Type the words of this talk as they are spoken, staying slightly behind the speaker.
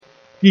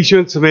弟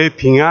兄姊妹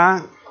平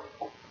安。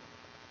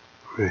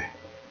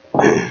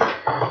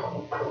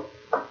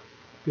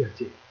不要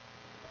紧，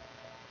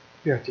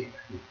不要紧。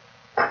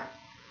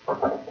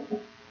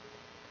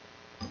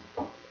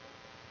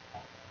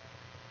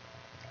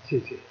谢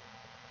谢。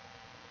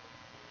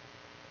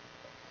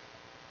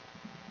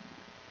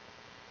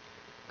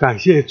感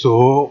谢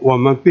主，我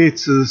们彼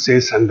此在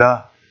神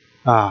的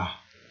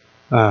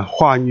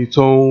话语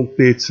中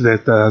彼此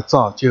的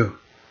造就。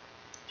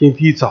今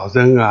天早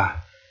晨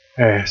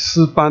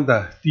诗班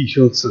的弟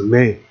兄姊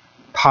妹，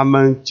他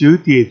们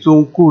9点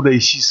钟过了一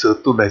些时候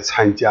都来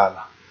参加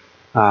了。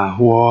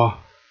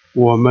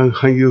我们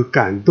很有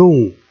感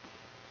动。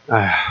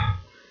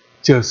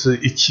就是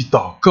一起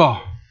祷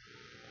告。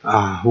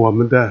我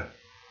们的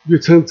岳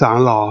成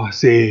长老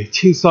在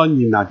青少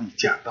年那里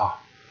讲到，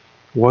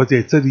我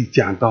在这里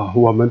讲到，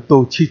我们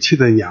都切切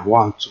的仰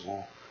望主。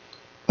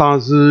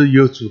当时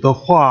有主的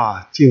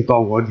话进到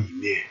我里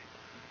面，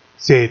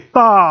在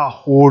大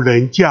户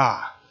人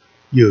家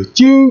有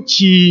金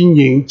器、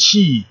银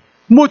器、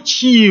木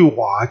器、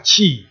瓦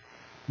器，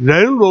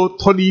人若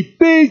脱离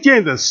卑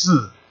贱的事，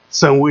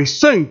成为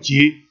圣洁，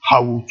毫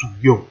无作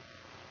用。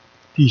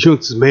弟兄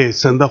姊妹，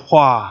神的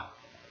话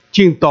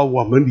进到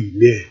我们里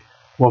面，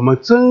我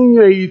们真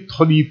愿意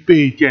脱离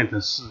卑贱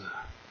的事，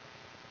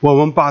我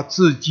们把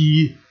自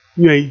己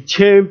愿意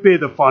谦卑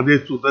的放在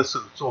主的手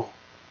中，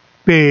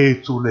被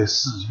主来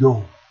使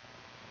用。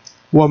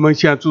我们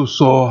向主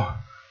说，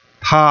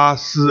他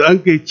施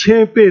恩给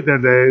谦卑的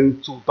人，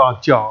阻挡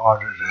骄傲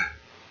的人。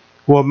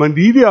我们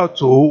离了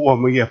主，我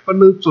们也不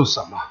能做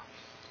什么。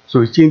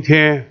所以今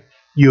天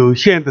有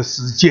限的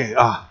时间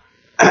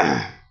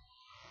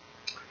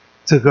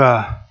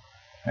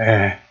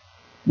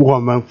我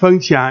们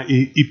分享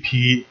一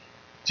批，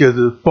就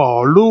是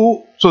保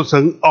罗做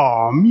成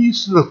奥秘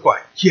书的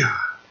管家。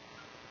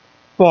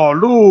保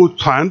罗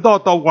传道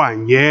到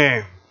晚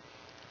年，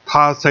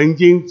他曾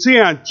经这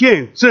样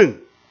见证，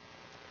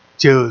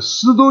就《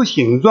使徒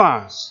行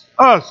传》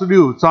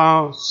26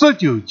章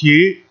19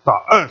节到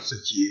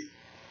20节。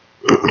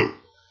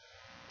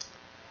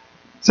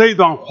这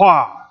段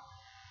话，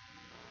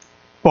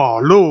保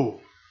罗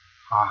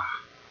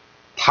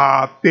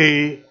他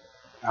被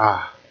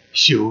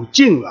囚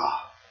禁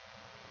了。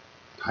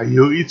他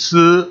有一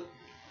次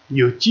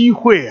有机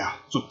会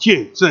做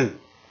见证，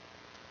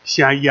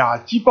向亚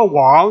基伯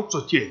王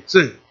做见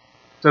证。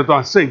这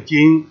段圣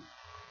经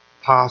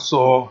他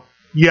说，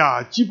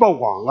亚基伯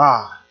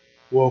王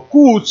我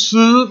故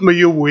此没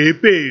有违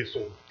背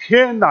从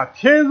天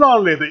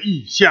上来的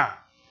意象。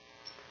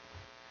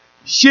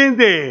先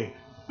在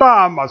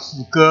大马士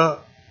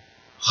革，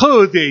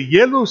后在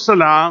耶路撒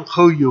冷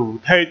和犹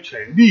太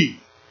全地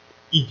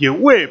以及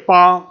外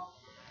邦，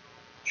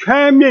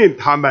劝勉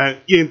他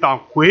们应当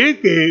悔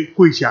改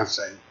归向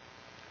神，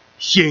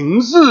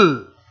行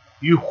事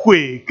与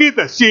悔改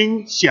的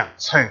心相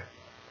称。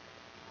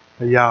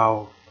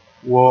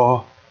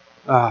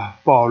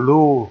保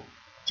罗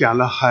讲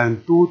了很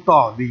多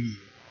道理，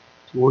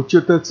我觉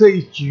得这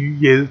一句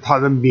也是他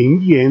的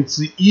名言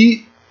之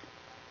一。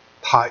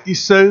他一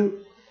生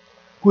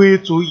归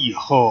主以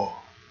后，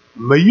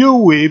没有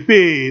违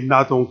背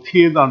那种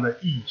天上的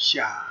意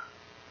象。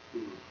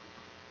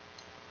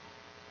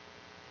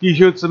弟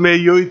兄姊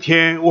妹，有一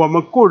天我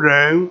们个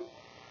人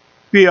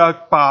不要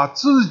把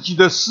自己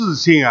的事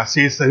情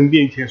在神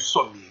面前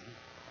说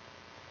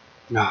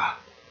明。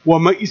我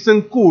们一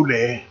生过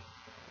来，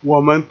我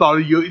们到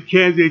了有一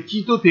天在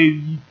基督台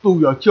里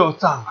都要交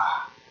账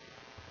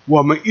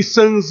我们一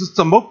生是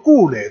怎么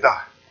过来的？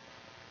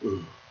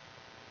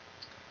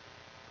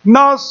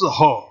那时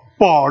候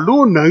保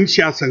罗能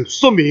向神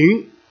说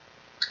明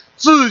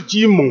自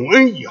己蒙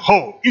恩以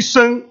后一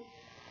生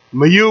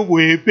没有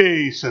违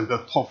背神的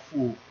托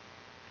付。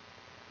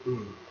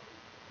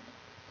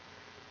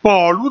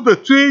保罗的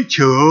追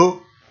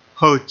求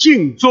和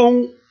敬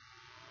重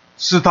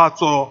使他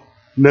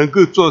能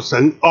够做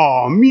神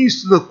奥秘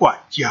书的管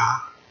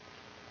家。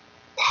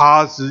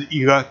他是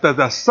一个得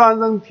到三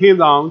人天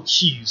上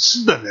启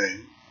示的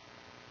人。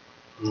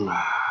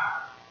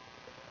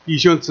弟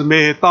兄姊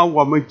妹，当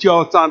我们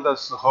交账的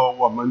时候，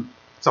我们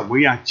怎么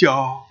样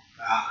交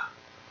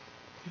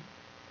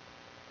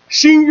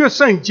新约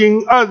圣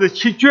经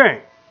27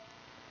卷，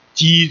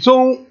其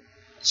中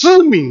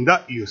知名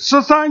的有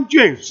13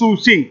卷书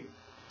信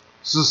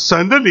是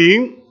神的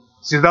灵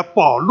是在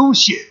保罗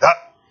写的。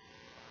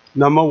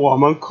那么我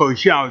们可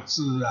想而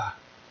知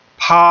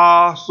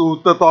他所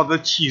得到的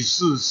启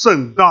示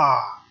甚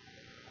大。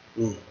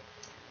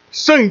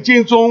圣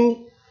经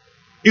中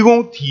一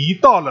共提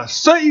到了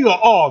11个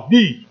奥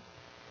秘，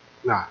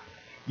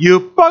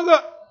有8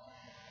个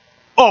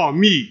奥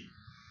秘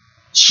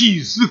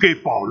启示给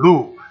保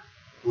罗。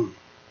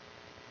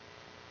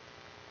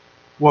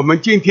我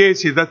们今天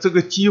写的这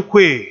个机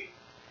会，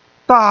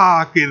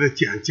大概的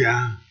讲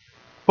讲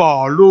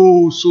保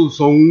罗所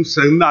从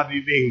神那里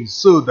领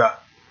受的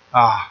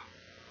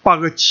8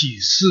个启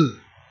示。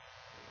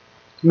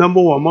那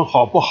么我们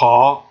好不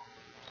好？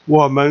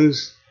我们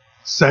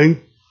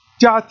神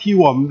加替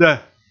我们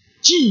的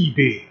祭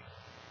奠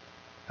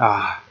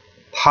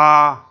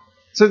他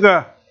这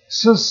个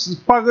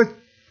18个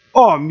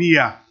奥秘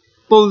啊，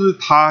都是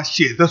他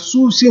写的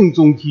书信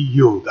中间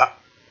有的，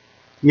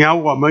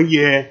让我们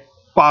也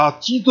把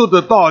基督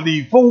的道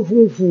理丰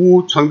丰富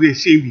富存在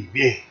心里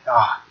面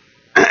啊。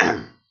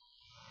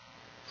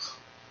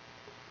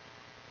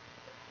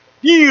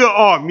第一个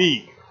奥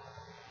秘，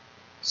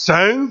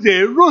神在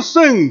肉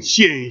身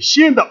显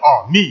现的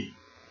奥秘，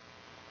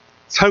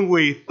称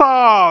为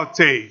大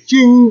在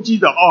经济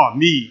的奥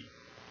秘。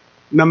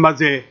那么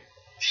在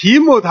提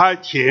摩太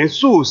前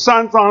书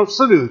3章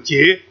16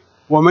节，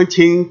我们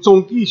请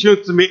众弟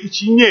兄姊妹一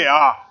起念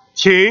啊，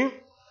请。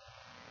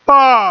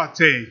大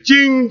在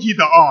经济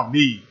的奥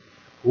秘，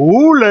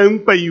无人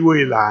不以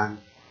为然，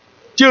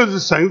就是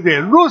神在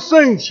肉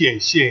身显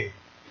现，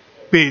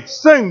被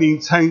圣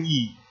灵称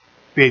义，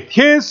被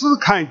天使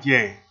看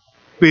见，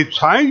被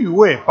传于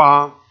外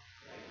邦，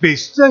被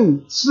世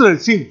人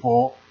信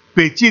服，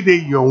被接在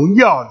荣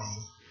耀里。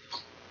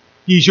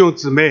弟兄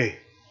姊妹，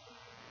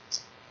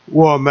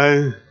我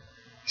们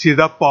写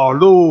的保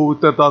罗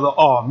得到的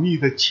奥秘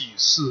的启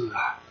示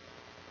啊，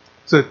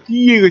这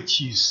第一个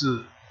启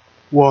示，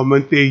我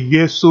们对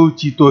耶稣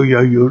基督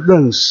要有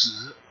认识。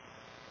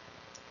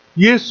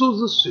耶稣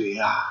是谁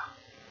啊？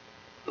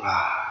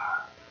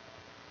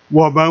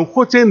我们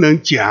或者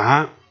能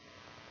讲，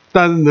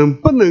但是能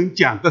不能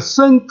讲得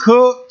深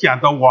刻，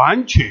讲得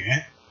完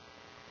全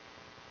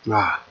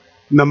啊？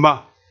那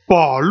么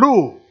保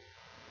罗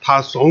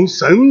他从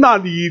神那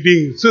里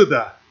领受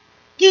的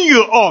第一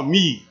个奥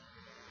秘，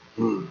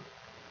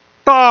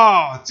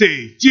大在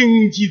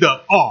经济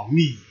的奥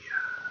秘，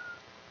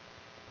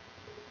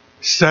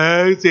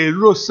神在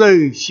肉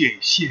身显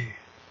现。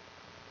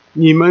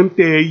你们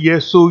对耶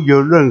稣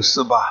有认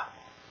识吧？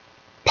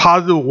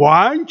他是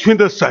完全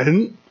的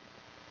神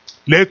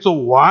来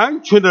做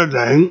完全的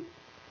人，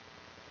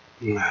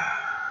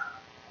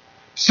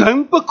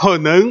神不可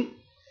能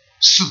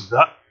死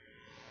的，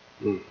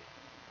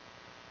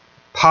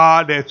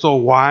他来做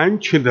完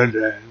全的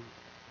人，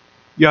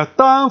要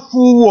担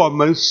负我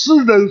们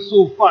世人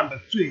所犯的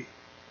罪，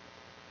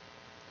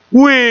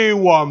为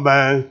我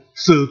们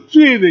受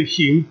罪的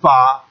刑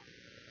罚，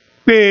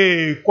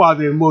被挂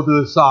在木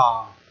头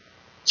上，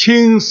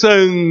亲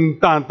身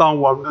担当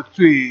我们的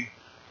罪，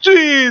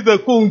罪的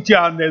工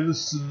价乃是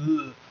死。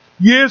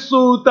耶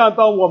稣担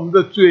当我们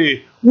的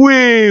罪，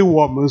为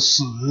我们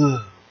死。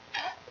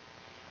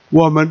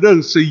我们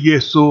认识耶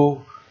稣，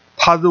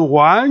他是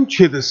完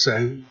全的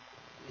神。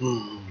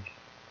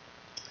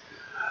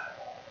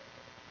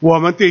我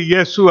们对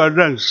耶稣要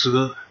认识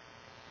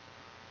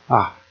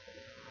啊，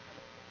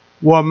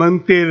我们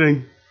对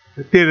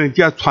人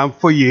家传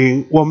福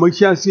音，我们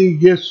相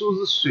信耶稣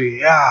是谁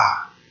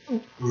呀？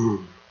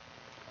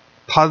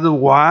他是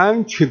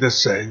完全的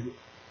神，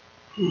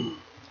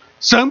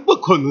神不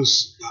可能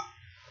死的，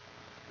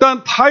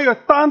但他要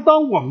担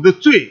当我们的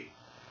罪，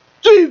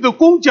罪的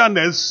工价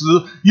乃是死，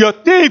要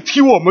代替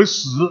我们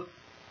死，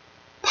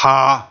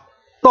他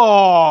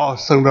道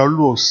成了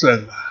肉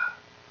身啊，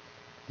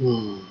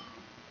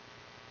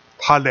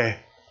他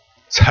来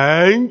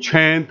成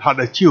全他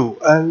的救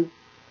恩。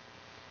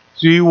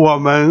所以我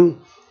们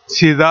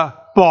写的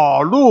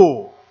保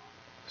罗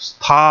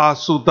他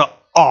说的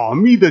奥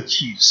秘的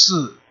启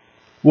示，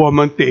我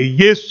们对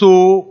耶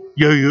稣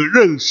要有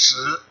认识。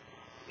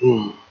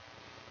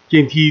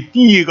今天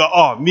第一个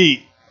奥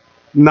秘，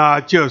那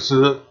就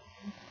是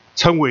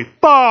称为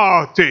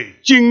大在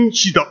经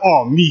济的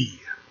奥秘。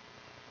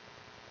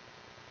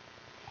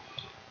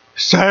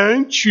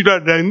神取了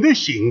人的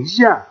形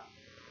象，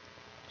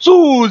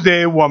住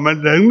在我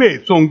们人类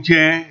中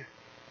间，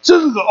这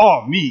是个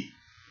奥秘。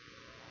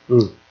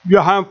约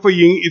翰福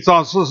音1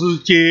章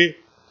40节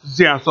是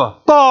这样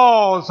说，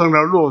道成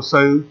了肉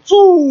身，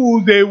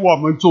住在我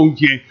们中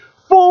间，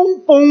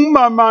丰丰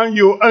满满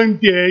有恩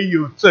典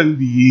有真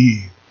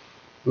理。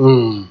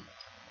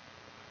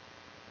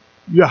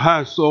约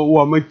翰说，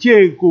我们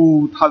见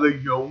过他的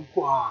荣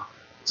光，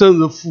正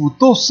是父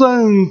独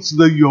生子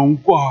的荣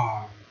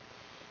光。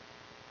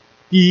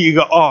第一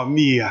个奥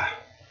秘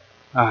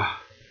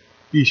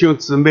弟兄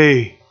姊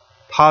妹，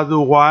他是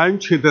完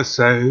全的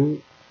神，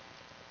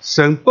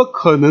神不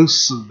可能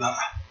死的，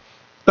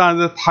但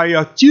是他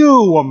要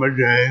救我们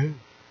人，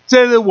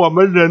在我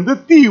们人的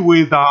地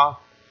位上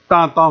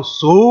担当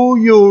所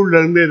有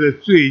人类的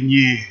罪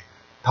孽，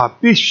他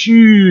必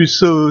须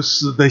受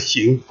死的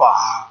刑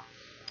罚，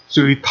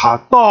所以他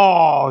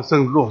道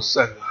成肉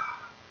身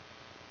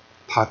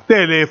他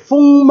带来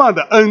丰满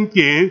的恩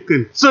典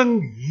跟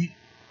真理。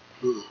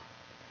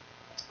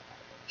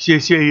谢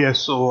谢耶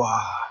稣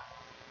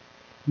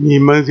你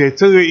们在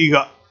这个一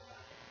个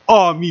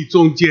奥秘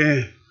中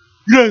间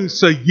认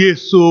识耶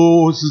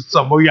稣是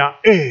怎么样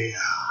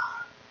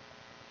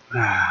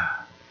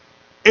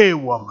爱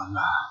我们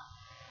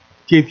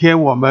今天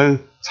我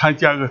们参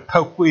加个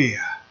特会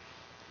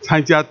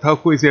参加特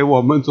会，在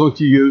我们中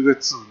间有一个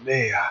姊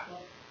妹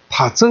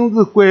她真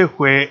是关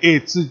怀爱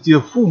自己的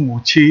父母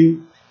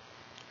亲，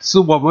使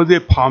我们在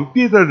旁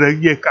边的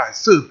人也感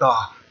受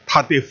到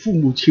她对父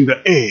母亲的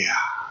爱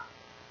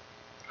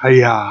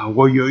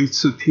我有一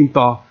次听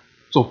到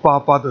做爸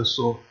爸的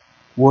说，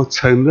我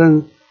承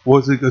认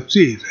我是个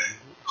罪人。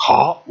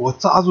好，我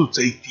抓住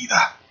这一点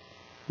了。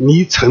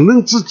你承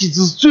认自己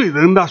是罪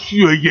人，那需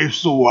要耶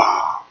稣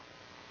啊。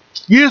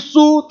耶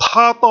稣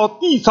他到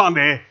地上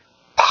来，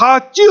他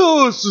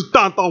就是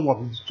担当我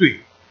们的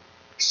罪。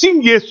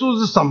信耶稣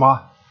是什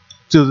么？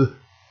就是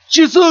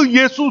接受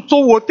耶稣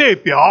做我代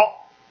表，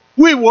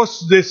为我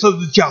死在十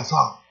字架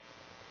上。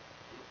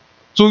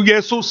主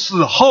耶稣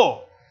死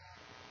后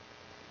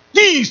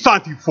地上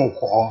的复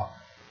活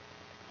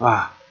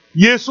啊，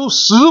耶稣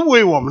死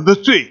为我们的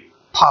罪，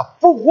他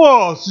复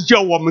活是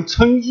叫我们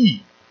称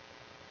义。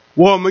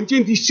我们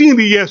今天信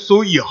了耶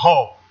稣以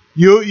后，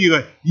有一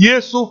个耶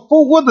稣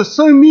复活的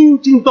生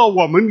命进到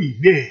我们里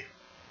面。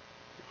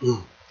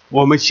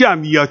我们下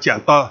面要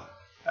讲到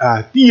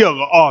第二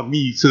个奥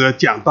秘，这个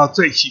讲到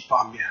这些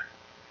方面。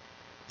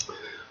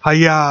哎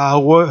呀，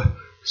我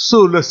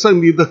受了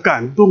圣灵的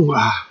感动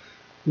啊！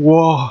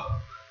我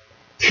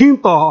听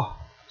到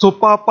做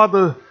爸爸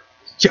的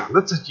讲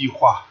的这句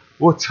话，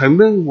我承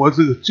认我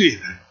是个罪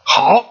人。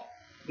好，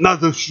那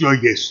就需要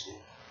耶稣。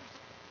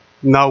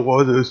那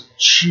我就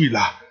去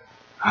了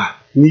啊！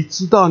你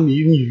知道你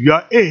女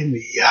儿爱你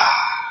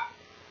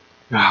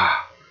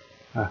呀，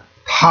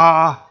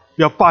她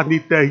要把你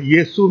带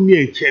耶稣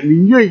面前，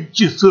你愿意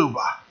接受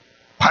吧？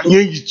她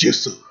愿意接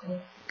受。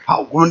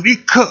好，我们立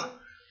刻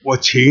我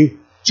请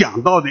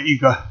讲道的一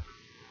个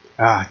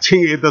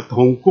亲爱的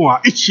同工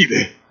一起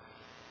来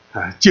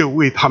就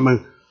为他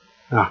们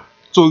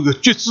做一个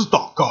决志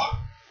祷告。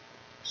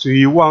所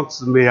以王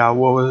姊妹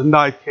我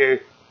那一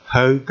天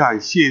很感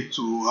谢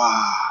主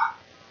啊。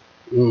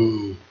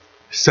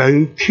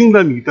神听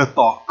了你的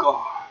祷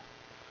告，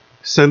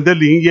神的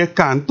灵也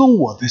感动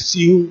我的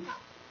心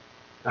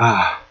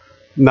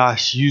那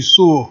习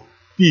素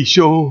弟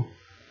兄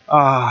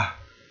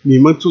你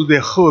们坐在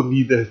后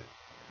面的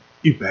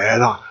一排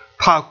了，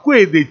他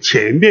跪在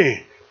前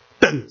面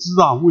等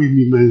着为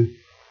你们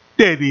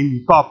带领你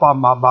爸爸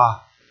妈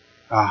妈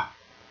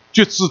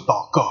决志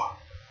祷告。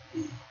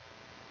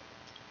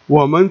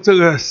我们这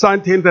个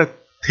3天的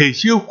退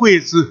休会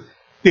是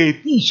给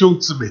弟兄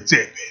姊妹栽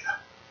培的，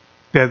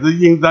但是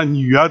因着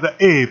女儿的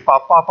爱，把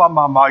爸爸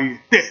妈妈也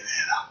带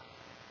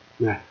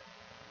来了。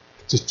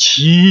这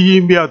奇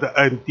妙的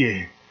恩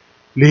典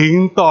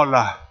临到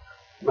了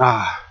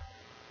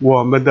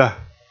我们的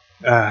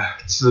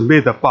姊妹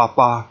的爸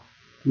爸。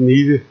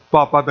你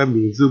爸爸的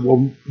名字我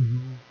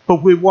不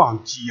会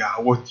忘记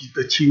我记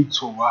得清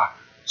楚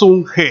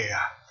钟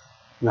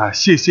海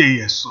谢谢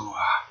耶稣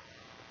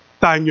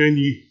但愿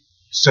你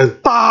神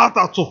大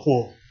大祝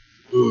福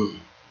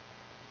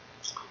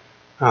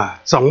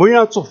怎么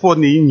样祝福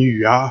你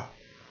女儿，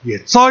也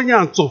照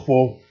样祝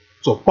福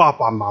做爸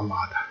爸妈妈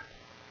的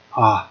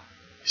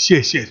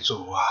谢谢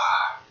主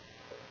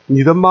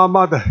你的妈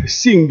妈的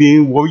姓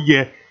名我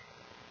也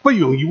不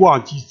容易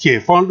忘记，解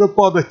放日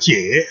报的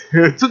解，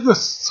这个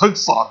是很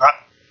少的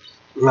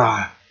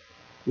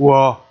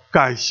我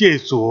感谢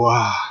主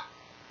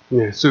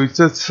所以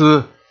这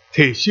次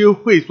退休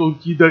会中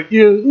间的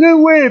额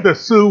外的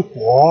收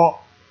获，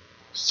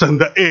神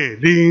的爱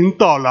临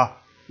到了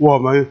我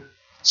们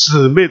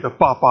姊妹的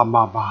爸爸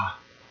妈妈，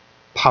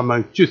他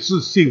们决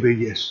志信的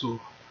耶稣。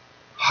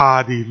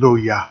哈利路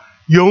亚，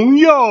荣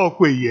耀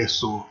归耶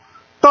稣。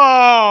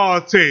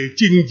大在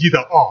经济的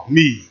奥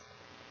秘，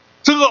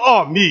这个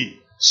奥秘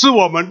是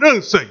我们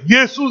认识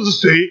耶稣是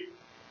谁，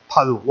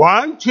他是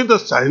完全的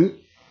神，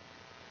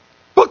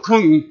不可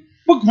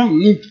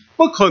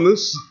能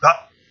死的，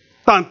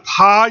但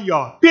他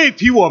要代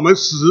替我们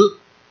死，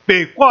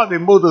被挂在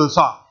木头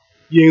上，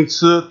因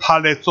此他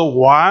来做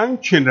完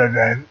全的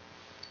人。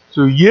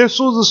所以耶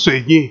稣是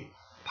谁呢？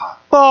他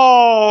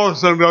道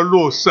成了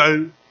肉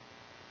身，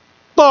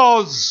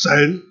道是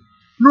神，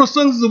肉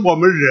身是我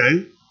们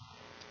人，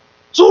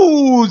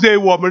住在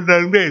我们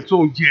人类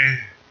中间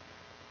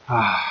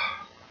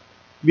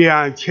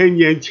2000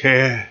年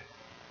前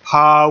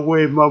他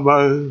为我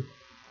们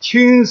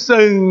亲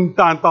身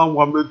担当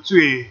我们的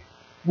罪，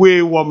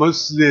为我们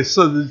死在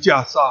十字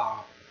架上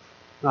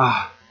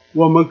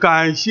我们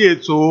感谢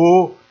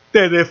主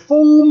带来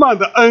丰满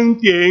的恩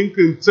典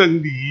跟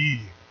真理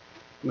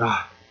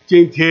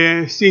今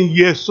天信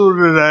耶稣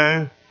的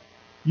人，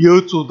有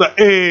主的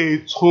爱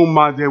充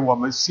满在我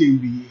们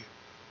心里，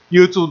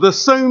有主的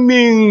生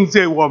命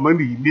在我们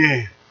里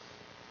面，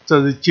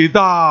这是极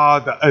大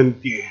的恩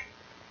典。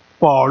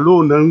保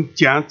罗能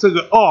讲这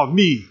个奥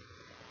秘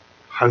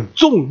很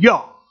重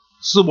要，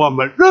是我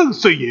们认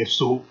识耶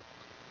稣，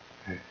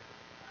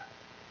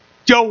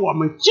教我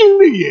们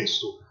经历耶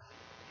稣。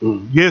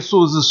耶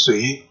稣是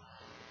谁？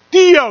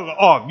第二个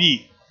奥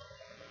秘，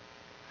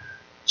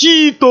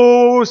基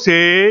督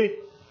是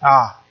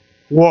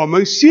我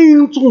们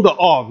心中的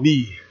奥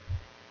秘。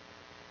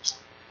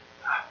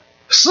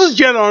世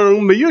界上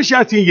人没有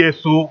相信耶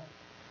稣，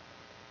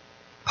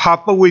他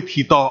不会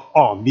提到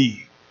奥秘。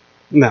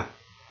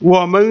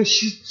我们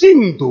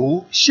信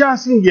徒相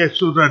信耶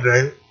稣的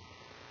人，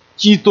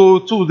基督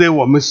住在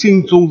我们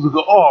心中这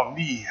个奥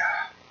秘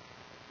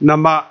那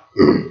么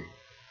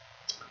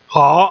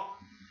好，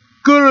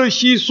歌罗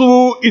西书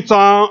1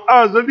章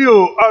26、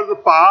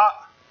28，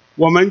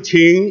我们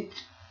请，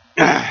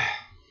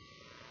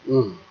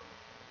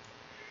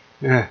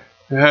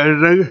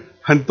人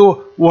很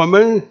多，我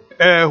们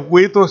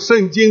唯独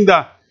圣经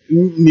的，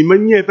你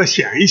们念得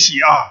详一些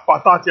啊，把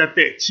大家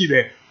带起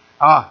来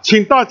啊，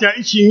请大家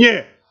一起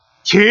念，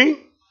请。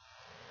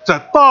这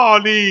道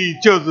理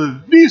就是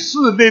历史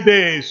历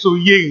代所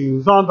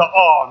隐藏的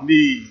奥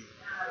秘，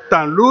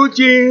但如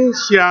今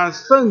向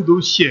圣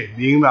徒显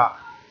明了。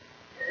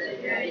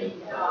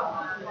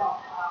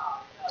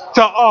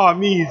这奥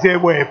秘在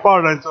外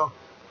邦人中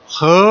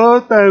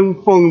何等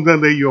丰盛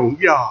的荣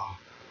耀，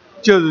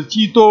就是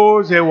基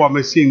督在我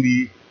们心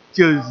里，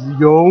就是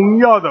荣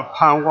耀的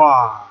盼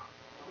望。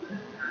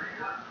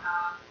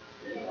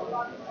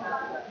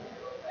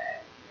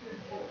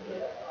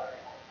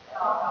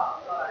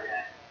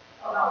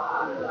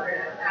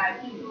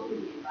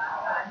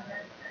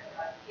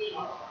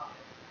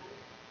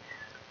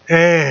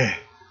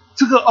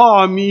这个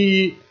奥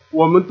秘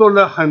我们读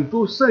了很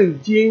多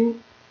圣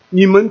经，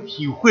你们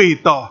体会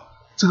到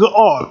这个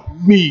奥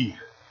秘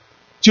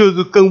就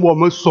是跟我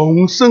们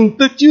重生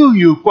得救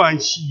有关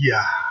系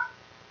呀。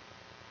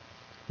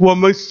我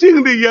们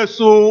信了耶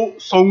稣，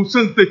重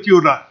生得救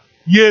了，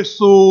耶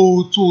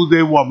稣住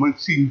在我们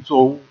心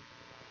中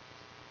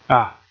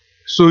啊。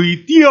所以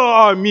第二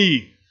奥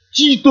秘，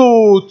基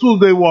督住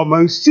在我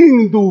们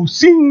信徒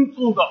心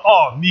中的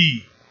奥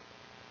秘。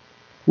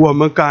我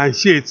们感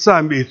谢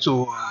赞美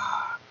主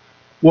啊！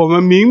我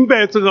们明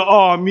白这个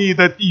奥秘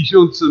的弟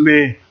兄姊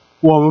妹，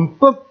我们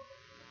不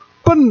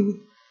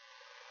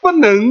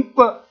能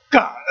不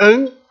感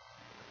恩。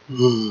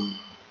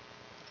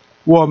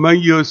我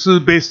们有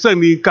时被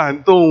圣灵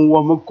感动，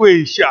我们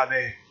跪下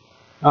来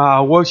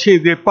啊！我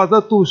现在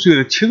80多岁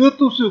了，70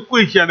多岁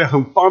跪下来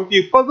很方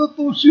便，80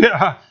多岁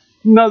啊，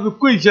那是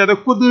跪下来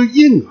骨头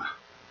硬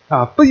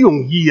啊，不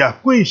容易啊，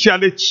跪下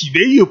来起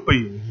来又不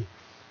容易。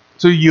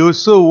所以有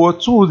时候我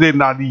住在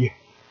那里，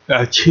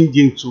亲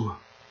近主。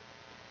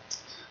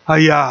哎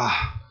呀，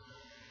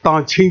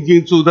当亲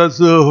近主的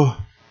时候，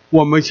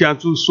我们向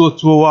主说：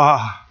主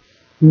啊，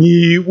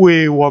你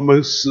为我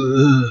们死，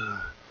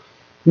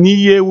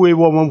你也为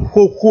我们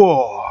复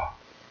活。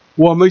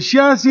我们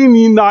相信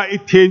你那一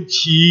天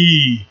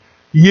起，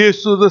耶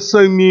稣的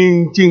生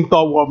命进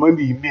到我们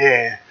里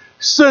面，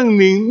圣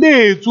灵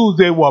内住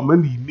在我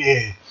们里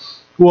面，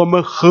我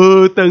们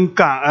何等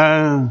感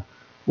恩！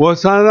我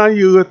常常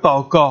有个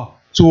祷告，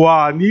主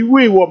啊，你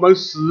为我们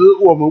死，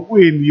我们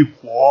为你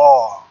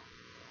活。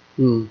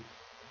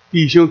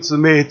弟兄姊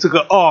妹，这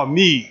个奥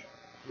秘，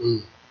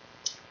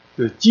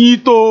基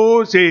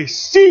督在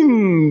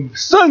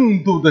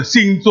圣徒的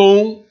心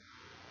中，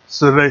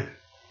使人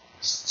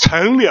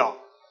成了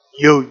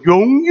有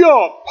荣耀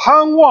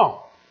盼望。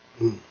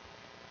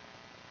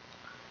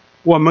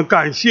我们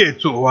感谢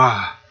主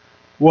啊，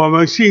我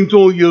们心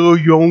中有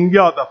荣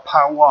耀的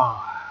盼望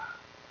啊。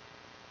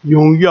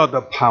荣耀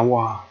的盼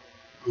望，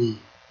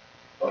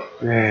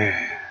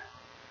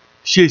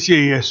谢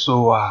谢耶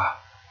稣啊！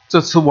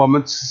这次我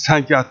们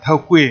参加特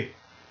会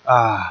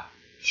啊，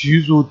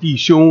徐主弟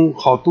兄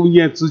好多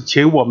年之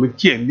前我们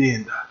见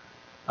面的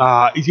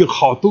啊，已经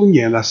好多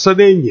年了，10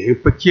来年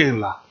不见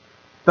了。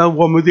但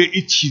我们在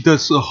一起的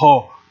时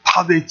候，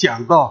他在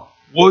讲到，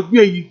我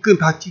愿意跟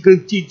他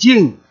更接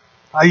近。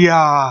哎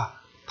呀，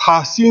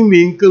他心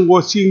灵跟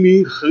我心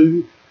灵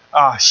很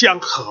相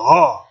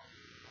合。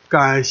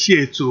感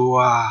谢主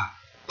啊！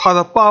他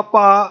的爸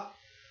爸，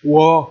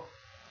我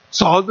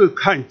早就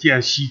看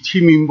见许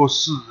天明牧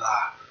师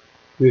啊，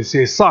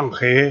在上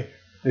海，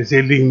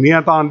在灵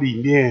粮堂里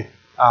面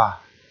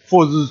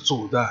服侍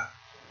主的。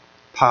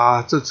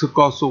他这次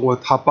告诉我，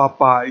他爸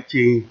爸已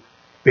经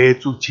被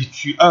主去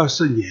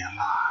20年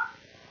了。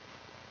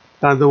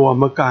但是我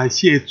们感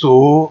谢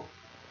主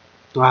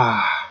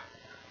啊！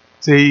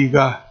这一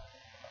个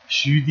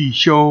徐弟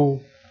兄，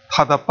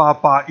他的爸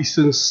爸一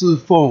生侍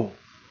奉。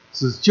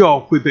是教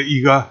会的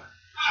一个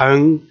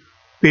很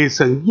被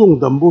神用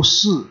的牧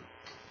师，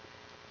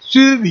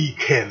虽然离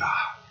开了，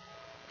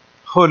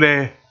后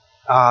来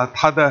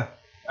他的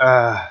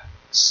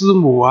师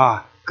母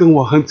跟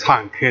我很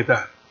敞开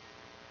的，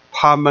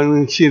他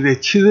们现在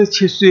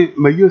77岁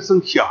没有生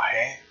小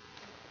孩，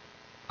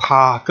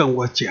他跟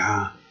我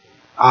讲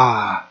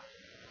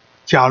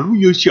假如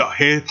有小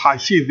孩，他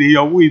现在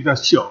要为了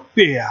小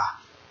辈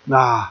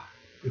那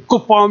各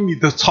方面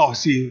的操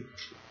心。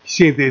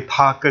现在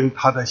他跟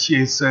他的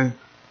先生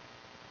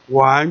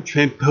完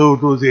全投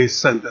入在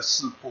神的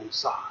侍奉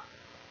上，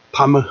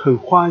他们很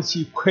欢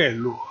喜快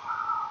乐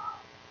啊！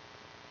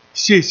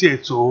谢谢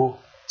主，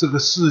这个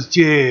世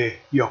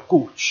界要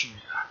过去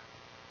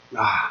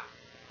了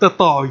得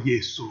到耶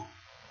稣，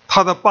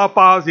他的爸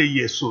爸在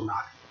耶稣那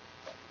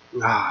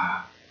里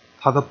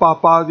他的爸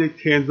爸在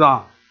天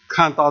上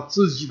看到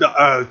自己的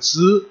儿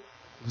子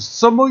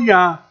什么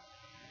样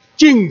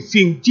尽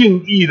心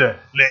尽意的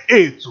来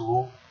爱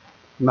主，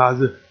那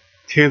是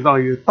天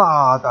上有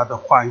大大的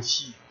欢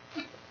喜。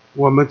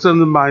我们真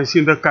是满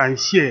心的感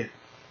谢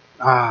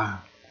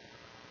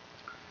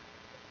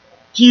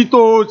基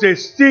督在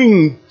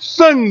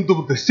圣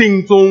徒的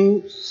心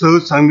中设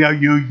成了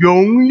有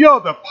荣耀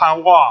的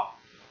盼望，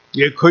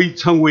也可以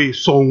称为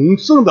重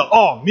生的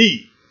奥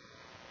秘。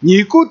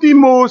尼哥底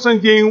母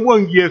曾经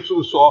问耶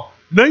稣说：“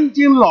人已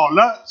经老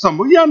了，怎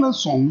么样能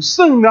重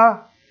生呢？”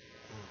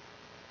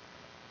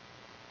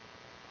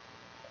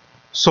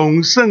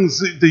重生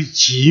是一件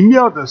奇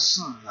妙的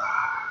事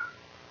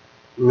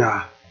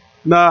啊！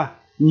那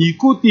尼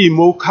哥底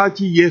母看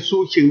见耶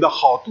稣行了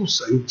好多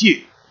神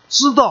迹，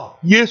知道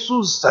耶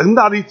稣是神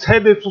那里差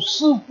得出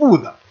师傅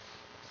的，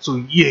所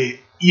以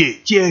也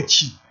坚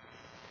去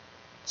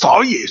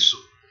找耶稣。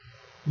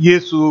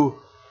耶稣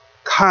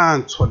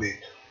看出来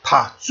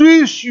他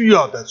最需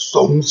要的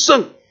重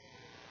生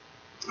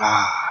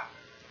啊！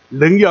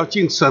人要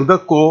进神的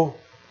国，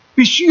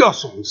必须要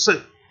重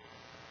生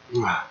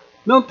啊！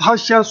那他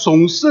想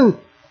重生，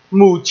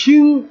母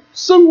亲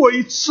生我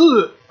一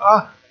次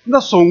啊，那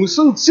重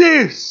生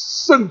再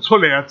生出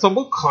来怎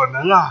么可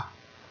能啊？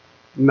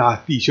那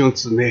弟兄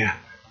姊妹啊，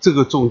这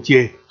个中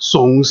间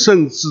重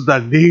生指的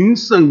灵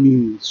生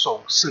命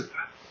重生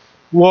啊，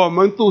我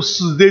们都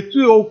死在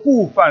罪恶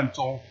过犯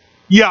中。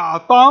亚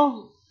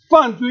当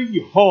犯罪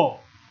以后，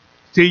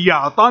在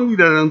亚当里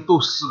的人都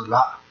死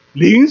了，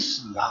灵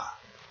死了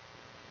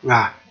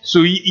啊。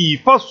所以以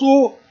弗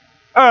所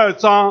2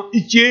章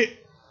1节，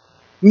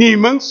你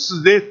们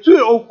死在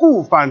罪恶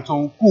过犯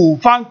中，过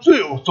犯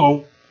罪恶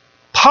中，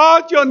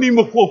他叫你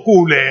们活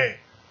过来，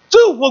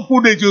这活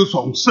过来就是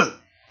重生。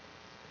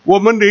我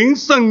们灵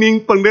生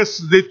命本来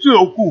死在罪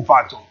恶过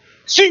犯中，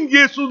信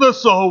耶稣的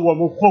时候我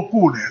们活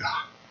过来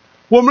了，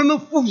我们能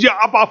呼叫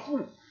阿爸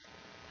父。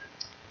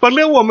本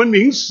来我们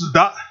灵死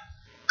的，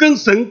跟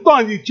神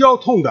断绝交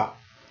通的，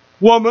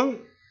我们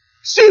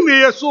信了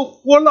耶稣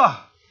活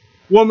了，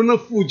我们能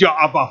呼叫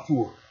阿爸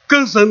父，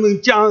跟神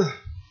能交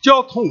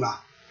通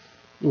了。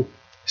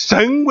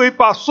神为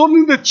把属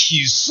灵的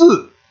启示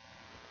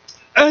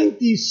恩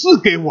典赐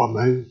给我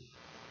们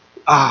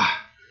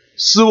啊，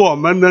使我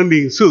们能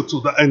领受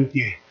主的恩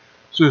典。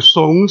所以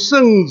重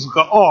生这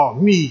个奥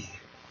秘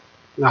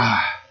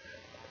啊，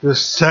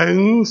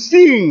神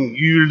性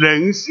与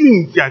人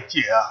性相结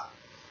啊。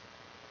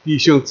弟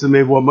兄姊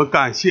妹，我们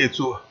感谢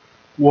主，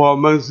我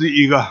们是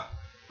一个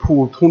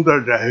普通的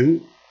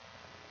人，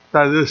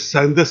但是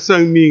神的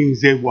生命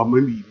在我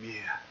们里面，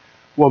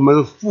我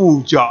们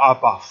呼叫阿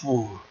爸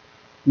父。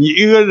你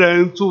一个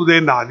人住在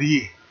哪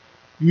里，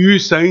与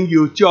神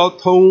有交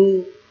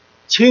通，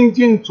亲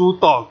近主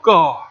祷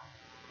告，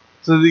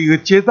这是一个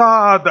极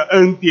大的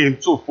恩典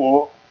祝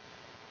福。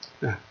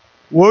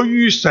我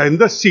与神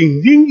的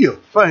心灵有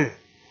份，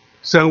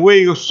神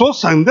为一个属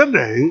神的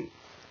人，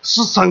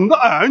是神的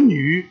儿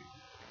女，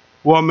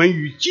我们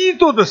与基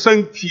督的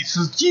身体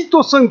是基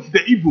督身体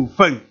的一部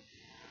分，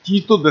基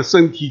督的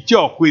身体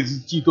教会是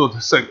基督的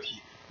身体，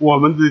我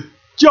们是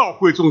教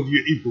会中的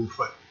一部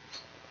分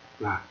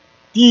啊。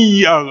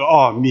第二个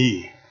奥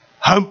秘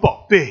很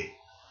宝贝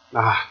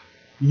啊，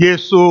耶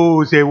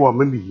稣在我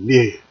们里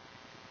面。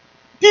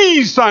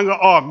第三个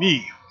奥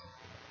秘，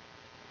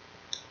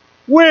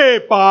外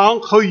邦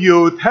和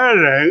犹太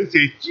人在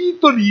基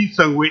督里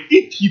成为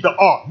一体的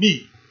奥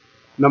秘。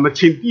那么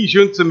请弟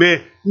兄姊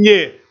妹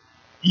念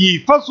以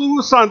弗所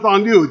3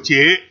章6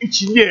节，一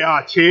起念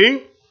啊，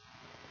请。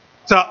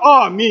这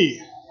奥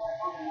秘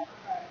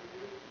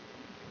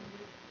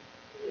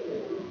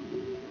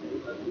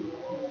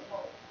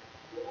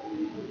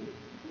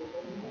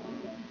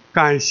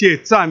感谢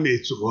赞美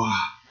主啊！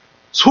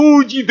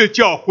初级的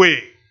教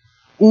会，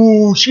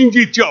五旬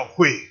节教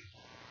会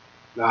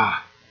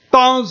啊，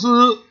当时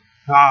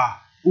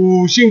啊，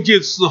五旬节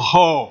时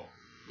候，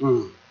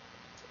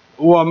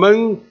我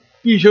们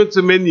弟兄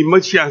姊妹，你们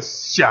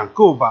想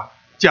过吧？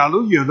假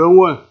如有人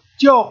问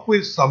教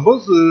会什么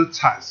时候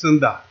产生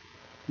的，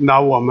那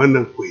我们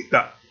能回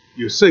答，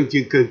有圣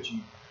经根据，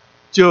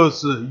就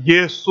是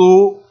耶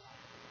稣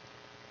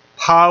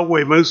他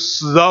为我们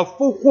死而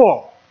复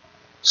活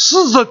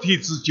，40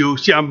天之久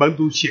向门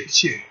徒显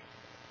现，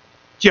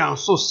讲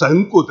述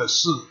神国的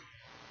事。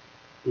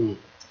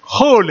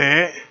后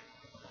来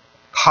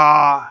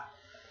他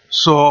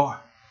说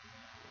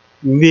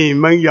你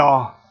们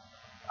要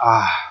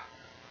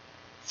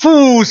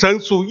父神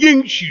所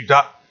应许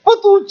的，不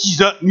都记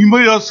得你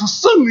们要是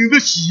圣灵的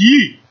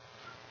喜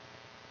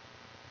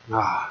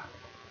啊。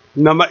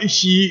那么一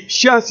些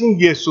相信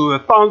耶稣的，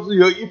当时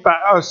有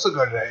120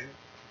个人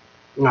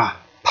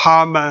啊，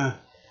他们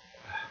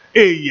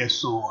爱耶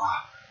稣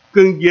啊，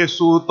跟耶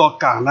稣到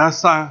橄榄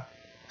山，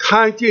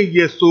看见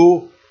耶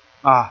稣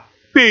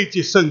被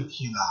接身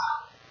体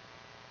了。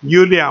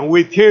有2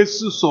位天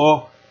使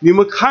说，你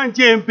们看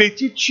见被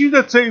接去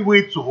的这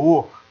位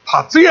主，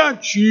他这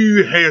样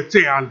去还要这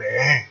样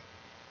来。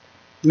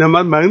那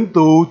么门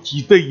徒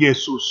记得耶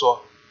稣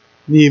说，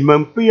你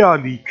们不要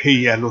离开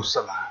耶路撒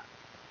冷，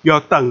要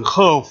等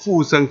候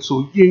父神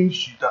所应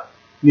许的，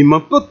你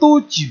们不都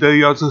记得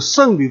要是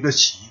圣灵的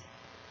喜。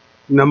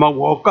那么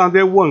我刚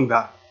才问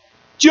的，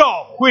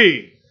教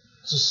会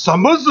是什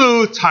么时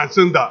候产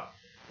生的？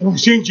五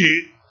旬节。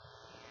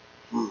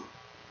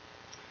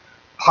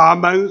他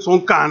们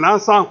从橄榄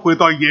山回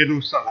到耶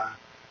路撒冷，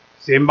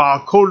在马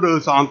可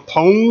楼上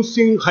同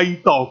心合意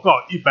祷告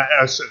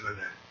120个人，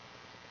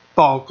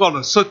祷告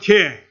了10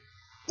天，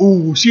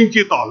五旬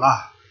节到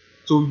了，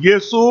主耶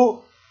稣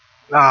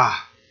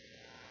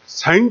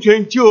成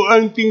全救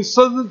恩，钉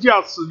十字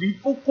架死里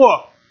复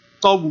活，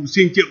到五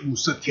旬节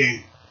50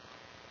天，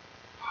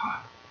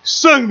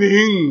圣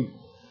灵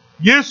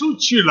耶稣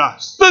去了，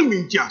圣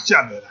灵降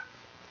下来了，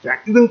像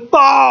一阵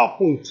大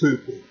风吹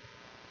过，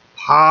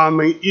他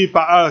们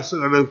120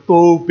个人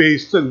都被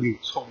圣灵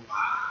充满。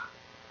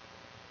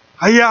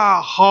哎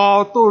呀，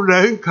好多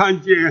人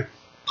看见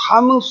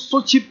他们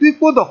说起别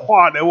国的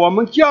话来，我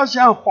们家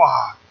乡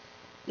话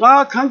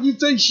看见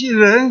这些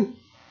人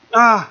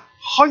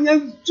好像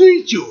是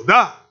醉酒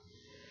的，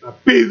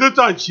背着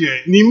站起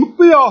来，你们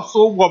不要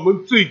说我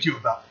们醉酒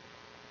的，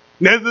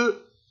乃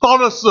是到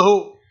的时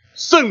候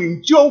圣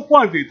灵浇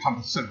灌在他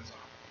们身上。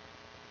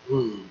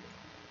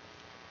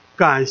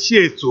感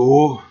谢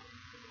主，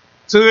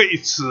这一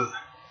次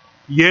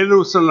耶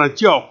路撒冷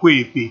教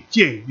会被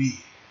建立。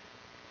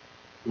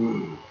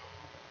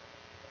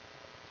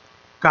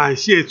感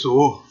谢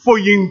主，福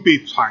音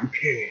被传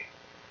开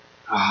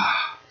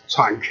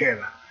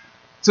了。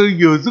这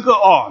有这个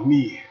奥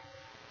秘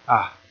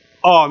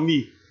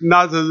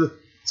那就是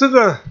这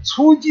个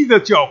初级的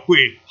教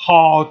会，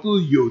好多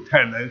犹太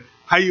人，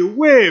还有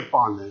外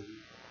邦人。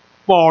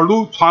保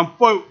罗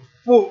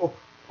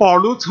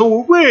成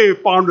为外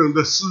邦人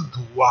的使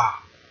徒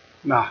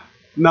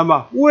那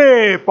么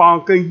外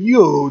邦跟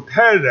犹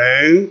太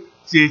人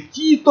在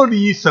基督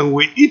里成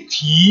为一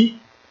体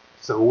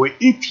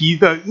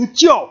的一个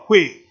教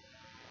会，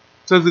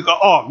这是个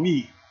奥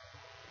秘。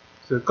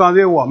这刚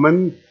才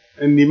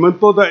你们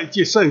读的一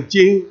节圣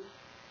经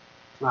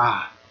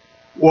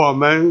我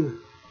们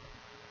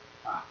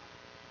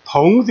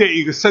同在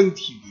一个身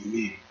体里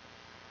面，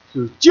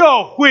就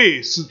教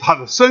会是他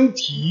的身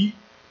体，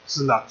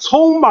是那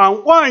充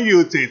满万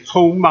有者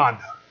充满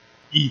的。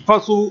以弗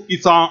所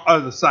1章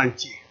23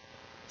节，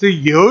这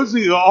又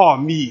是一个奥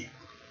秘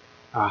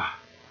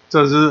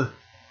这是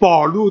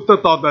保罗得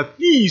到的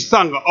第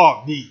3个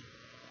奥秘。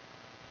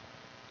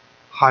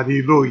哈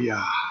利路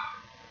亚。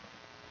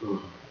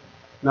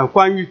那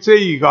关于这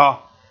一个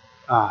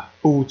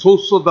补充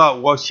说的，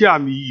我下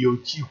面有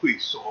机会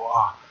说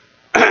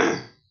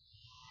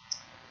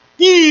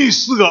第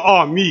4个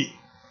奥秘，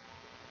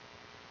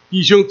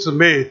弟兄姊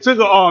妹，这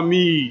个奥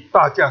秘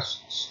大家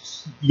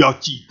要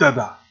记得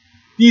的。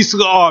第4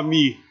个奥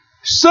秘，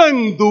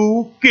圣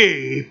徒改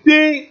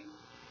变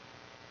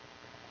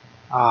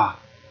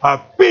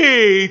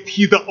被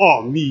提的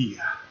奥秘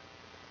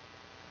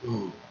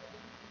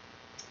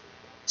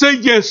这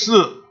件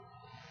事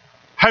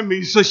还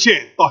没实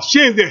现，到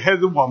现在还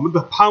是我们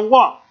的盼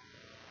望。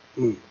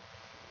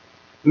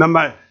那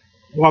么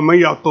我们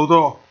要读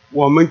到，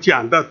我们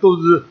讲的都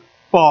是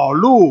保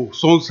罗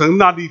从神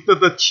那里得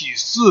的启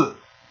示，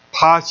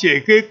他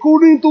写给哥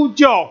林多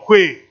教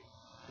会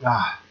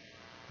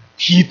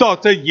提到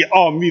这一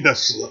奥秘的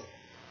事。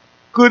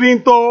哥林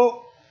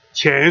多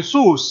前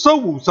书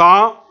15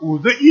章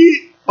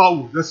51到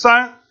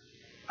53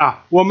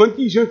我们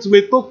弟兄姊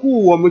妹读过，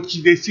我们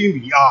记在心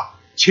里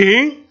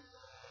请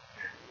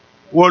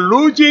我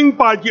如今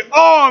把这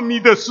奥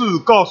秘的事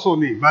告诉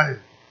你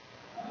们。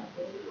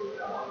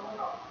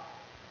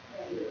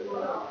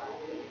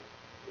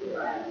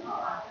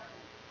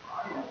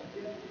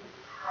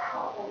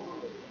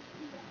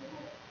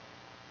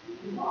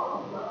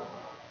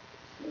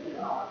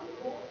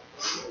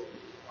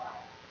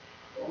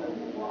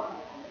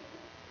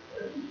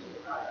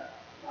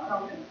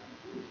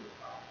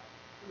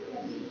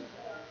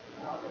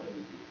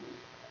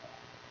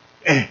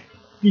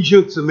弟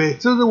兄姊妹，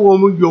这是我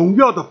们荣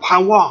耀的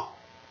盼望。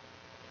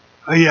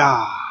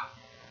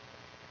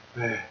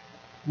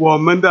我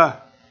们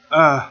的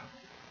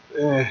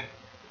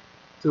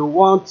这个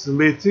汪姊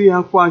妹这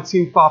样关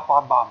心爸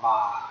爸妈妈。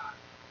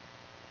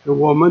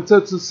我们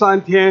这次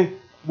3天，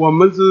我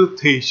们是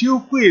退休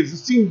会，是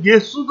信耶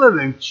稣的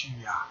人去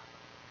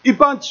一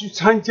般去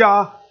参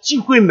加机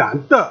会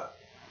难得，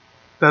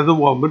但是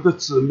我们的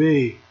姊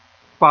妹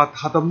把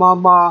她的妈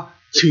妈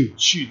请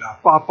去了，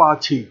爸爸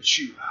请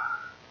去了。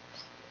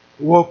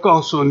我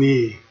告诉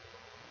你，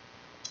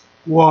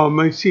我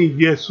们信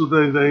耶稣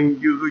的人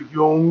有个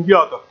荣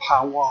耀的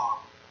盼望。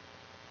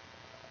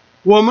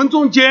我们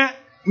中间，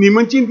你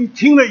们今天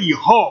听了以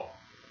后，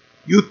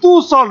有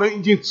多少人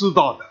已经知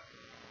道的？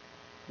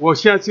我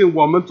相信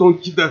我们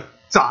中间的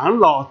长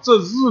老、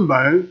执事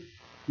们，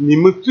你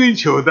们追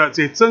求的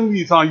在真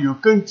理上有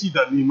根基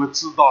的，你们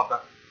知道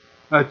的。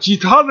其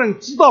他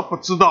人知道不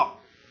知道？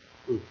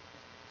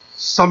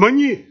什么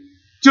呢？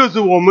就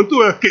是我们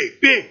都要改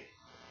变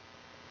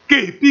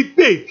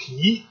背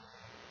皮。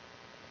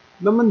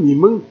那么你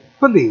们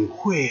不领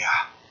会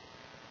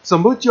什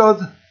么叫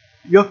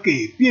要改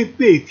变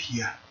背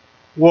皮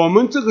我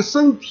们这个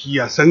身体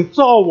神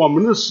造我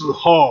们的时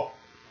候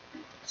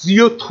只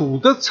有土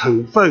的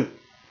成分。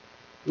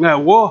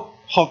我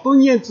好多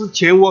年之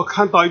前我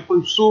看到一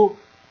本书，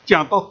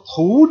讲到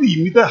土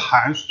里面的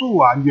函数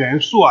啊、元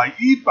素啊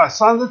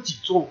，130几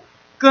种，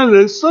跟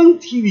人身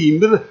体里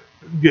面的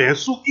元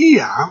素一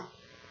样。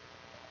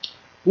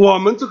我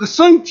们这个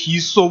身体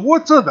所握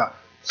着的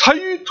出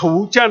于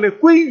土，将来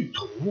归于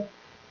土，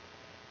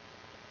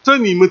这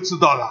你们知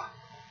道了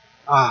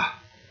啊。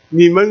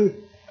你们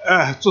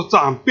做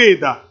长辈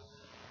的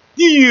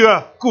第一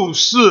个故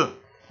事，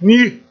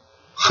你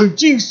很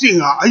惊喜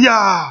啊！哎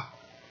呀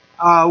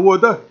啊，我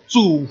的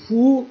祖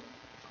父、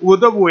我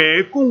的外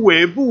公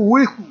外婆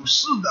为股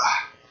市的，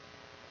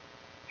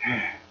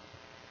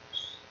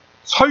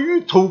出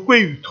于土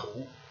归于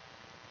土，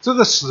这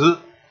个词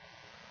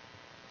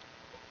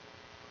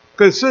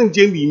跟圣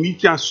经里面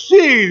讲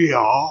睡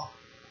了，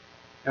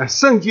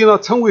圣经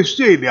上称为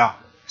睡了，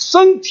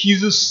身体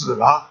是死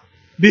了，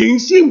灵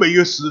性没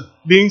有死，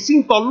灵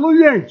性到乐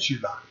园去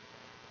了。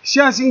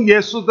相信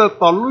耶稣的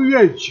到乐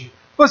园去，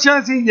不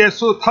相信耶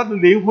稣，他的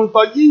灵魂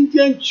到阴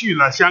间去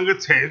了，像个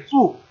财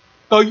主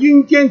到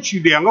阴间去，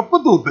两个不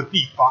同的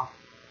地方。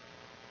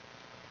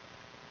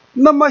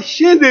那么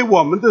现在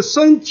我们的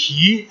身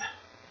体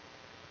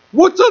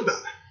握着的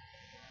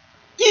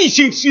地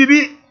心吸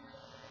力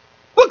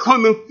不可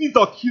能飞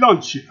到天上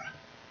去的，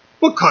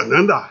不可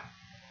能的。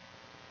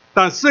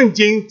但圣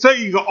经这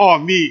一个奥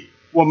秘，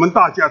我们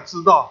大家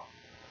知道，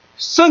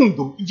圣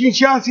徒已经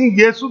相信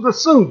耶稣的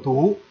圣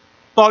徒，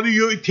到了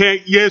有一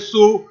天耶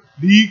稣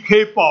离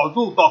开宝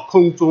座到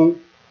空中，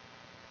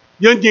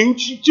要凝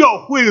聚教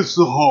会的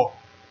时候，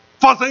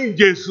发生一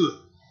件事，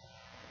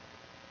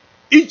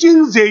已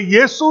经在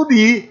耶稣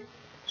里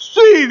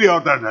睡了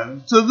的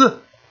人，就是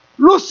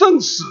肉身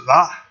死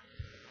了，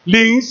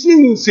灵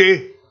性在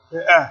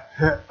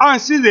安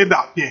息在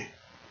那边，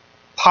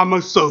他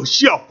们首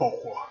先要复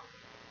活。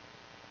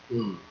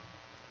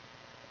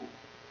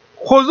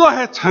或者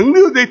还存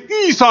留在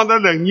地上的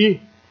人呢，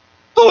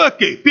都要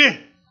改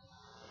变。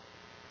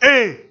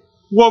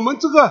我们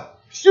这个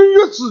血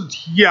肉之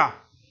体呀，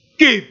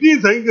改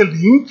变成一个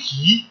灵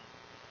体，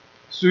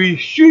所以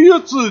血肉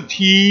之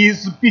体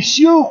是必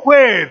修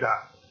坏的。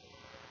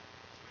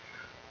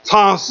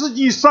创世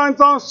纪3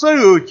章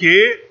12节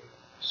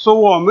说，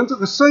我们这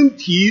个身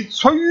体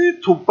出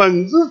于土，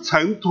本是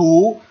尘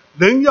土，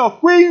人要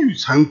归于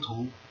尘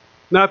土。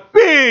那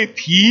背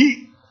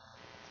体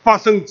发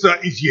生这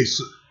一件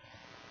事，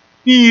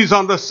地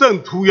上的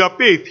圣徒要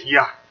背体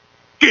啊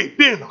改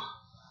变了，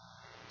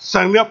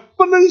成了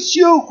不能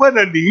修坏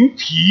的灵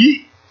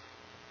体。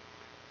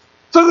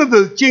这个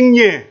是经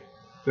验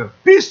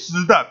必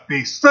死的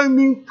被生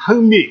命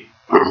吞灭。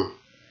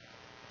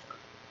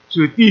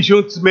所以弟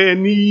兄姊妹，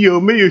你有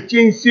没有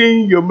精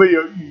心，有没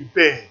有预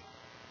备？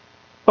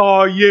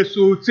到耶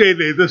稣再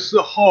来的时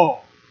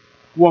候，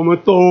我们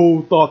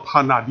都到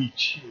他那里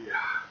去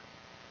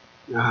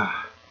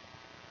呀！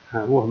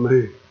我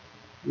们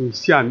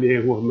下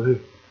面我们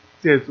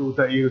在座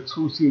的一个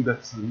初信的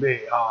姊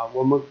妹啊，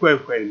我们关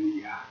怀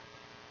你呀！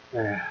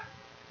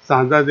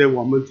常常在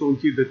我们中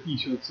间的弟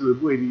兄是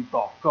为你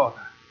祷告的，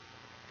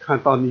看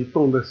到你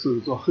动的手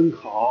作很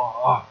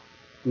好啊，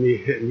你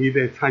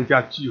来参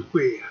加聚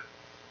会呀！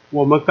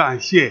我们感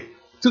谢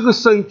这个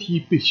身体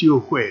必修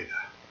坏的。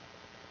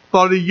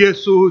到了耶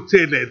稣再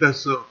来的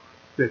时候，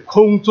在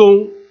空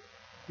中，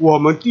我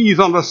们地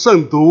上的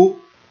圣徒，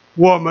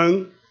我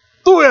们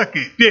都要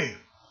改变。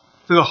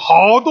这个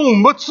好动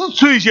没吃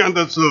吹响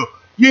的时候，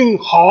因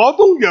好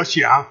动要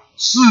响，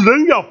死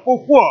人要复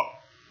活，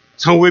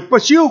成为不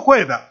修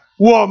坏的。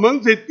我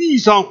们在地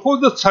上或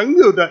者存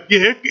留的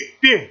也改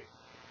变，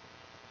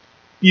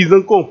变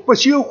成共不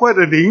修坏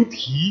的灵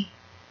体。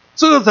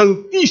这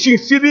种地心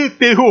吸力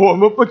对我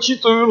们不起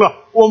作用了，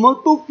我们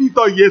都飞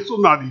到耶稣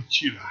那里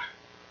去了。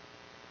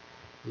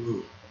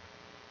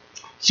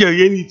小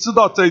爷，你知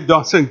道这一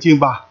段圣经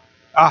吧？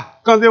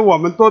刚才我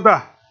们读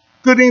的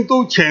哥林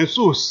多前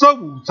书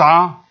15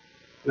章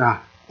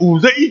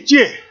51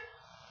节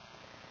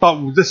到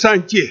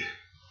53节，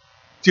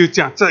就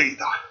讲这一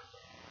段。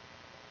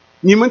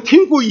你们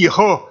听过以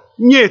后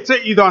念这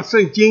一段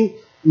圣经，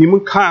你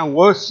们看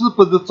我是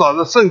不是照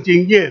着圣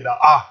经念的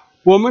啊？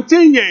我们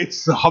再念一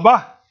次，好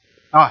吧？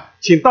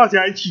请大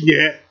家一起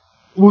念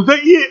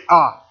51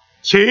啊，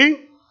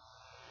请。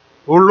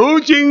我如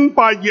今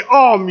把一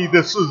奥秘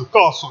的事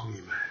告诉你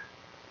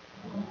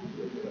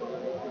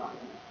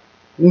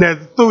们，乃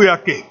是都要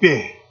改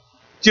变，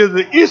就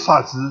是一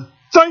霎时，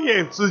眨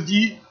眼之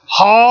间，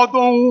好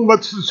动没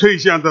吃吹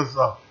响的时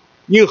候，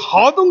因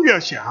好动要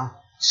响，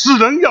使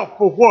人要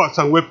复活，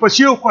成为不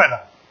修坏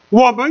了，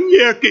我们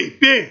也要改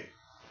变，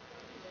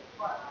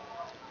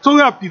总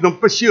要变成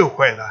不修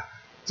坏了，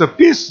这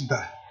必是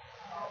的。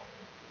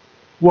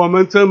我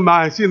们真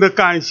满心的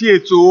感谢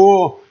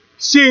主。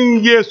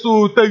信耶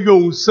稣的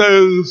永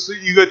生是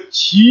一个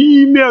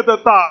奇妙的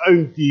大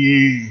恩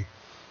典。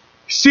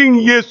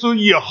信耶稣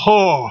以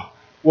后，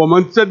我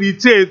们这里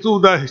在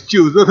座的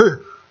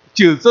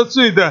90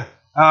岁的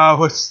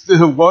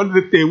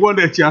对我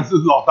来讲是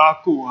老大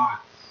哥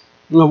啊。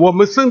我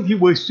们身体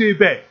会衰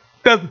败，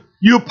但是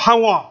有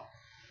盼望，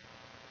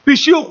被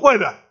修坏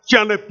的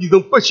将来变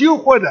成不修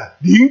坏的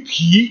灵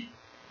体。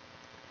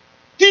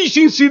地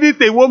心吸力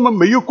对我们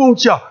没有功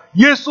效。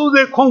耶稣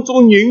在空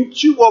中迎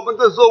娶我们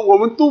的时候，我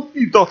们都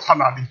飞到他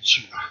那里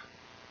去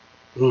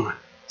了。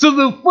这是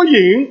福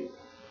音。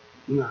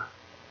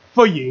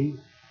福音，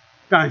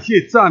感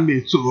谢赞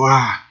美主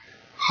啊，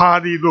哈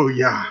利路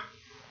亚。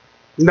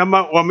那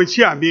么我们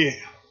下面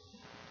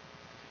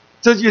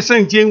这些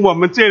圣经我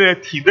们再来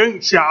体认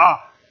一下啊。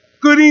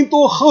哥林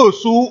多后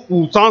书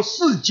5章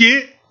4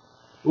节，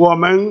我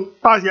们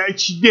大家一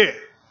起念。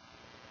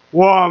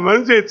我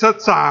们在这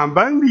帐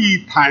篷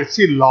里叹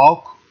息劳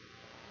苦，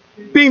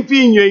并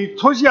非愿意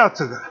脱下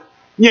这个，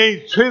愿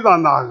意穿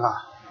上那个，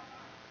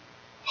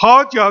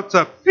好叫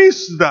这必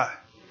死的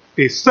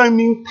被生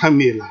命吞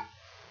灭了。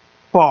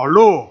保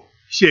罗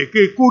写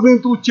给哥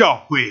林多教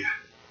会，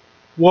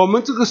我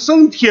们这个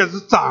身体是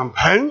帐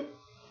篷，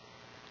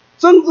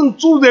真正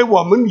住在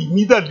我们里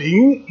面的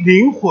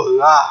灵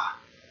魂啊，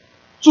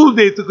住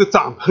在这个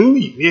帐篷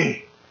里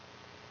面，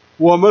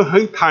我们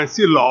很叹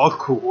息劳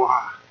苦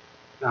啊，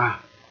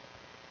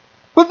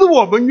不是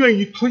我们愿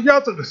意脱下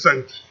这个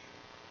身体，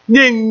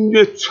宁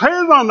愿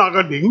穿上那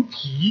个灵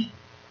体。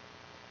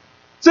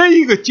这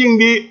一个经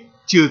历，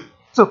就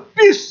这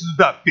必死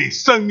的被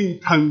生命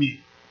吞灭。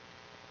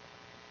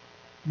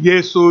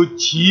耶稣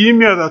奇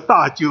妙的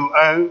大救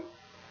恩，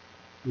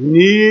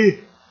你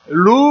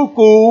如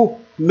果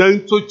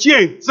能做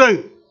见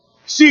证，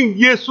信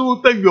耶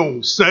稣的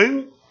永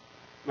生，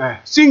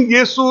信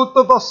耶稣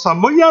得到什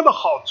么样的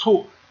好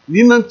处，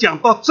你能讲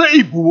到这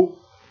一步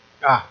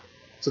啊，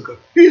这个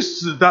必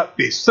死的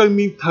被生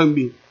命吞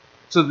灭，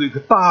这是一个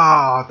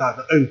大大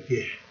的恩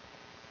典。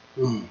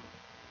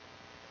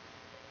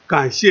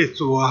感谢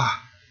主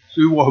啊！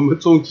所以我们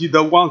中间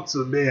的王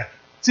姊妹啊，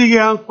这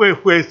样关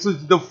怀自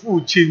己的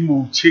父亲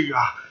母亲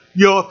啊，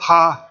要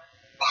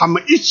他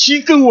们一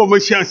起跟我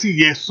们相信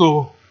耶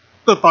稣，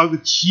得到一个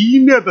奇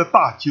妙的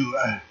大救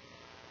恩。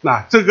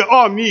那这个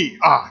奥秘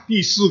啊，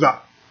第4个，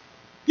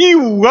第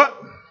5个，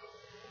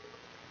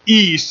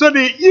以色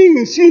列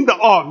因信的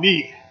奥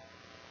秘。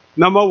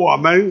那么我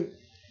们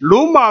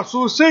罗马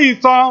书11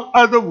章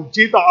25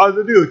节到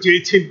26节，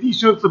请弟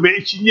兄姊妹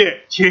一起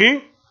念，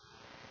请。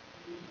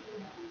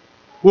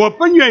我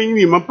不愿意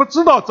你们不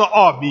知道这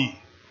奥秘，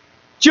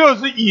就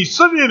是以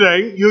色列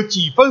人有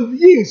几分是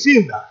因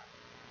信的，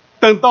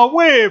等到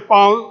外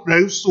邦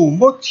人数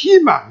目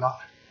填满了，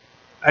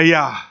哎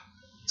呀，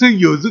这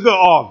有这个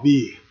奥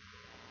秘。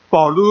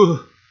保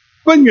罗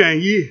不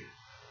愿意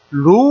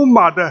罗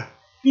马的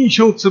弟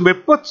兄姊妹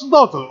不知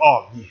道这个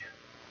奥秘。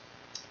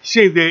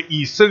现在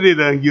以色列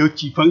人有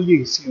几分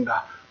因信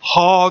的，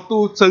好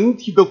多整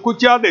体的国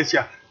家来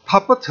讲，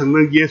他不承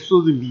认耶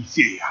稣是弥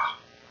赛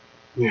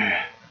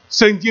亚。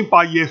圣经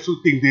把耶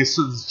稣钉在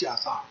十字架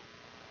上。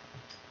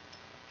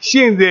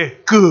现在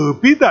个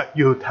别的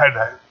犹太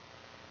人，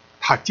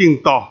他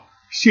进到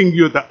新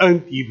约的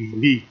恩典里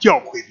面，教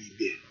会里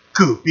面，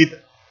个别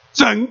的，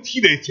整体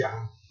来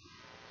讲，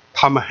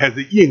他们还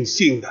是因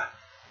信的。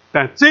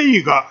但这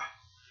一个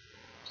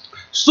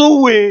所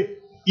谓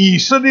以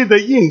色列的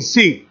因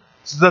信，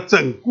指的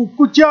整个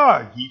国家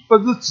而已，不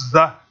是指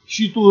的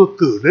许多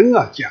个人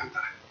讲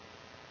的。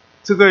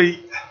这个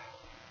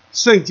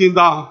圣经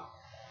上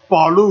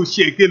保罗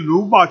写给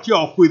罗马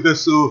教会的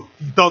时候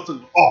提到这个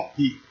奥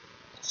秘，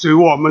所以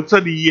我们这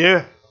里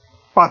也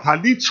把它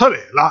列出来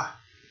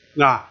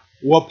了。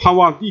我盼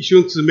望弟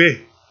兄姊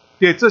妹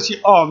对这些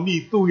奥秘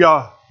都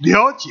要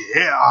了解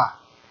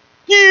啊。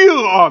第一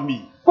个奥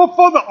秘，不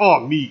法的奥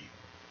秘，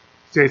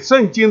在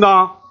圣经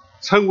上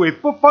称为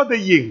不法的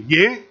引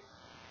言。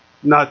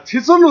那帖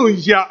撒罗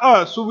尼迦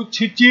2书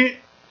7节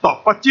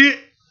到8节，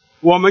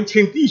我们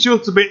请弟兄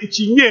姊妹一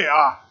起念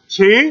啊，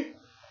请。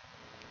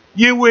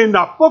因为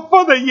那不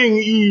法的音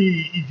译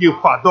已经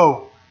发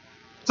动，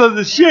这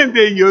是现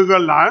在有一个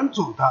拦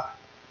阻的，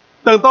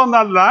等到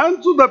那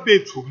拦阻的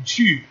被除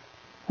去，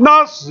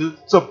那时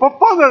这不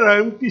法的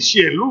人必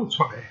显露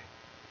出来。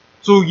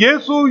主耶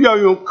稣要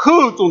用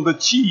口中的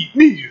气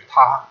灭绝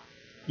他，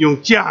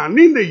用降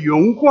临的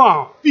荣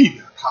光避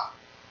掉他。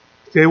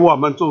在我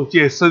们中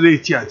间实在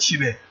讲起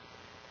来，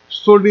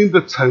属灵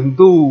的程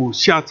度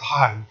相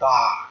差很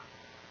大。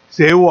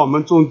在我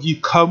们中间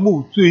渴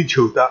慕追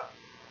求的，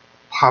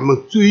他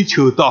们追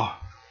求到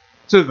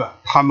这个，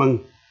他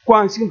们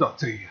关心到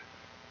这个。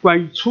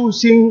关于初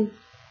心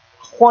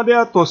花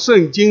了读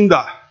圣经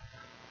的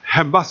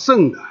很陌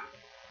生的，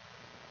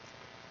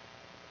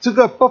这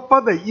个不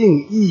法的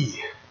音译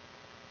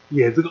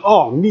也这个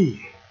奥秘。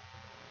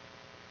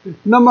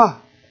那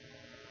么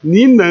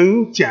你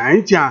能讲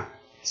一讲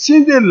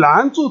现在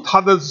拦住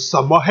他的是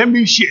什么，还没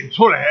有显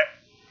出来？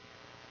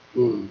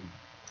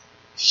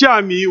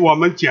下面我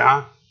们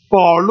讲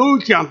保罗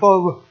讲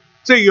到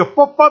这个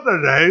不法的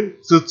人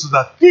是指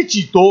的第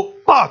几多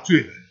大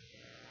罪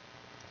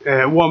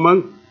人。我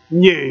们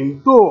念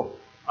到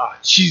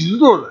启示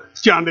录了，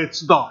将来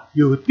知道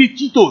有第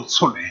几多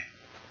出来，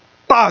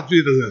大罪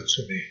人要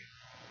出来。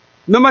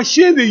那么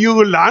现在有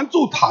个拦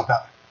住他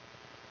的，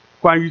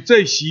关于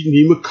这些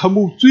你们渴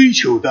慕追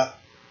求的，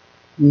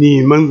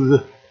你们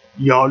是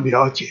要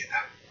了解的。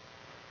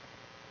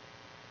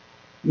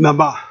那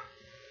么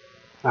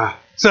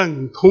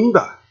整通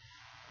的。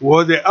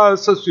我在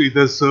20岁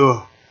的时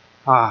候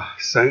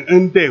神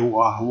恩待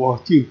我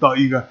进到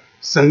一个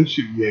神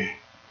学院，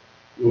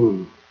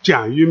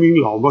蒋玉明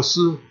老牧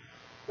师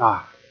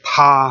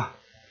他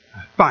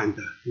办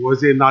的，我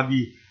在那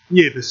里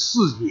念了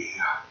4年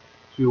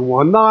所以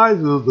我那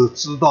时候都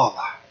知道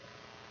了。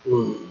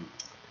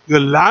要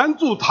拦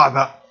住他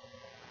的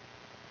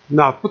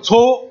那不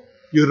错，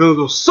有人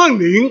说圣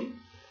灵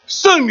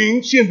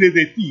现在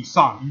在地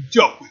上与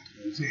教会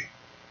同在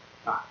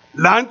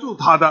拦住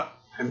他的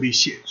还没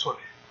显出来。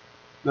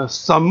那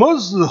什么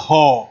时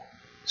候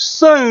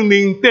圣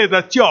灵带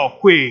着教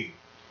会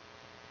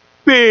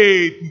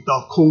被递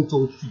到空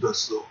中去的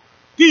时候，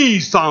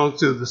地上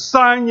就是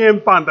3年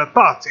半的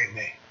大灾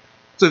难，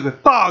这个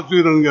大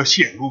罪人要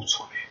显露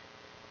出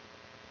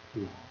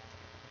来，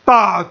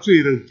大罪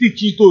人的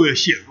基督要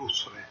显露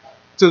出来。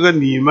这个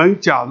你们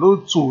假如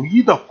注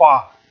意的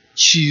话，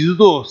启示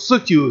录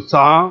19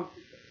章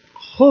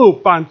后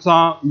半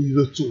章你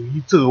就注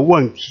意这个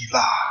问题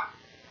啦，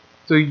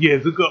这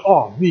也是个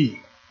奥秘。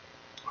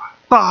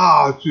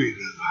大罪人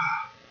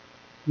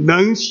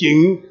能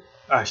行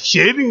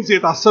邪灵在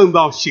他身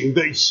上行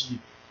的一些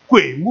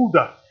鬼目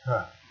的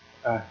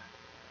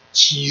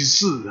奇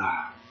事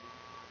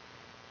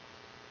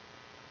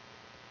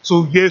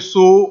主耶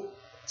稣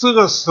这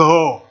个时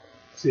候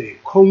在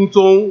空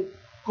中，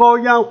羔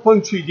羊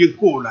婚期已经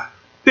过了，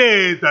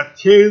带着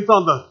天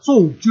上的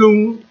众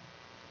军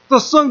得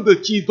胜的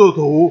基督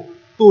徒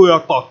都要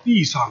到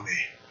地上来。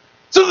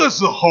这个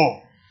时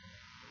候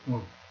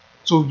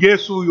主耶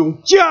稣用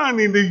降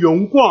临的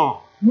荣光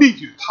灭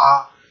绝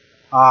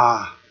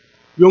他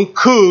用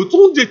口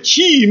中的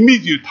气灭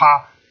绝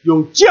他，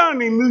用降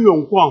临的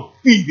荣光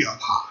毙掉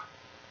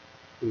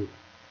他。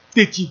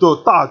这基督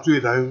大罪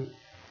人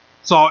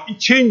早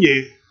1000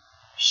年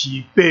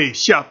是被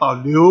下到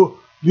流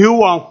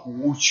亡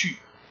湖去，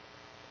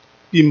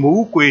被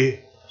魔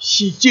鬼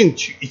吸进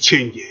去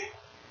1000年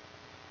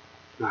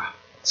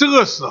这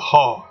个时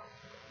候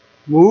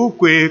魔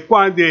鬼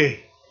关在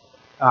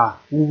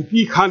无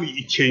底坑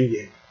里1000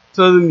年，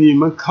这是你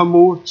们科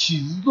目启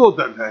示录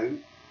的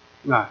人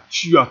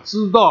需要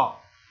知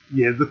道，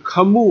也是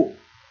科目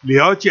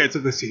了解这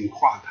个情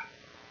况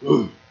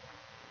的。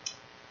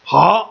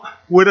好，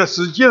为了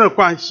时间的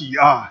关系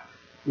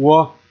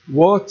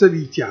我这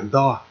里讲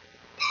到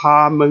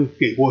他们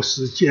给我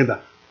时间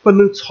的不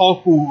能超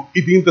过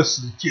一定的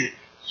时间，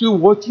所以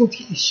我今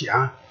天一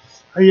想，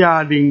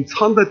临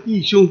场的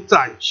弟兄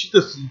展期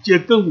的时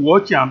间跟我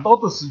讲到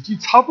的时间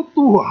差不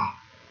多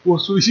我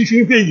所以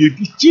现在有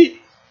点急，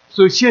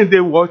所以现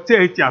在我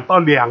再讲到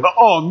2个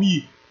奥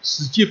秘，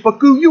时间不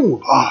够用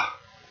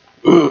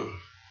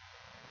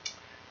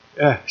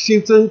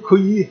新增可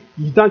以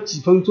延长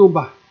几分钟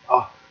吧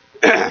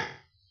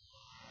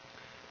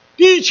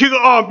第7个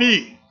奥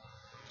秘，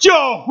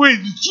教会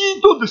是基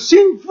督的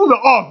心腹的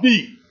奥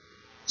秘，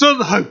这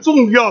是很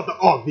重要的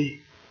奥秘。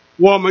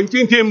我们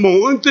今天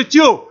蒙恩得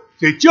救，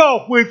在教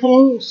会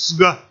中是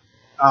个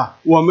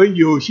我们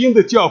有心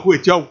的教会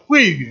叫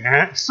会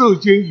员，受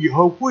浸以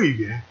后会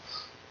员。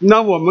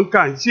那我们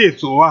感谢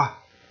主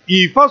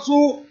以弗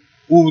所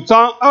5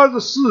章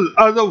24、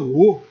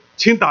25，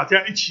请大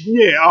家一起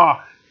念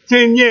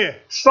再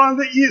念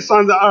31、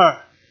32。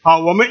好，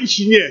我们一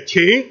起念，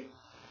请。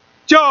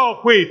教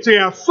会这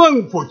样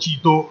顺服基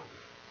督，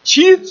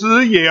妻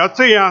子也要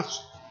这样，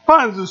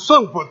凡事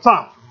顺服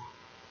丈夫。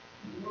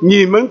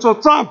你们做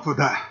丈夫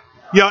的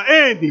要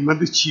爱你们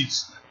的妻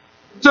子，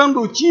正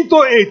如基督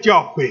爱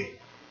教会，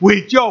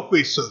为教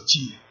会舍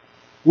己。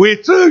为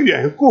这个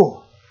缘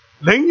故，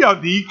人要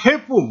离开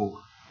父母，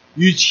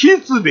与妻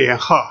子联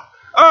合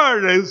，2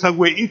人成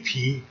为一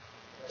体。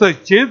这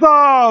极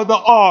大的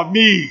奥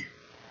秘，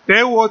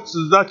带我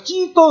指着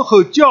基督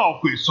和教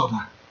会说的。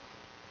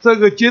这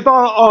个极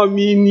大的奥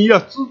秘你要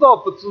知道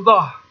不知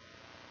道？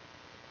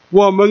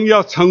我们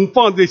要常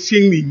放在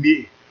心里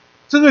面。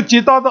这个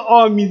极大的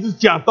奥秘是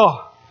讲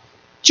到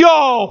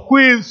教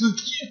会是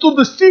基督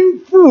的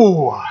心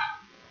腹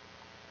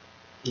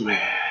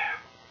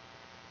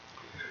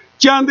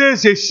将来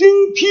在新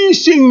天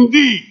新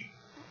地，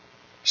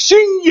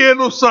新耶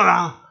路撒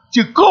冷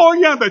就羔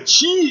羊的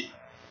妻。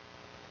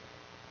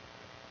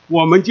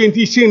我们今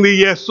天信了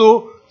耶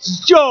稣，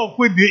是教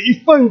会的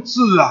一份子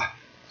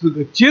这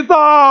个极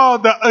大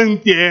的恩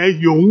典，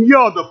荣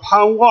耀的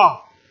盼望。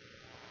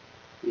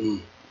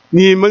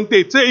你们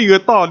对这一个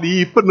道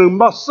理不能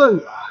陌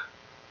生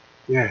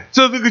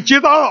这是个极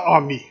大的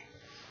奥秘。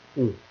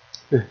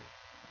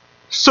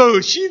首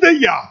先的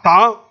亚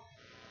当，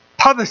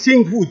他的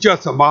心腹叫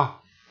什么？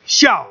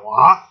夏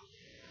娃。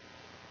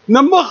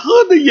那末后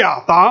的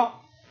亚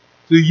当，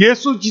耶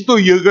稣基督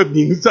有个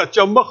名字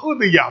叫末后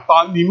的亚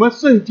当。你们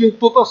圣经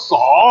读得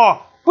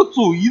少，不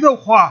注意的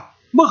话，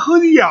末后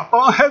的亚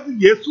当还是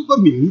耶稣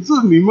的名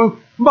字，你们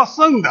陌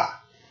生的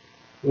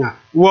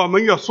我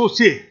们要说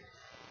些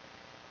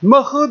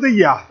末后的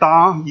亚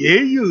当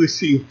也有个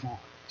幸福，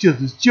就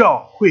是教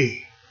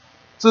会。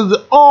这是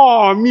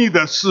奥秘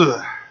的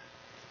事。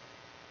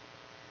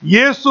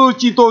耶稣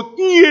基督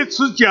第一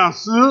次讲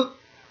时，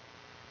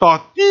到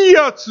第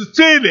二次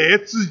再来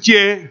之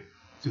间，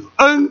就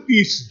恩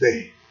典时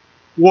代。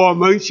我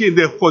们现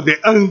在活在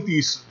恩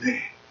典时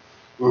代。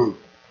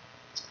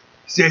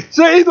在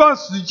这一段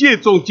时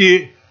间中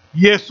间，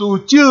耶稣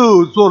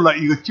就做了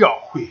一个教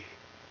会。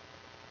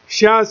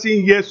相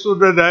信耶稣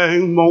的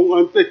人，蒙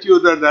恩得救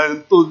的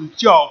人，都是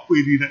教会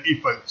里的一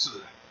份子。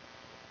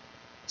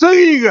这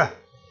一个，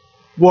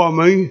我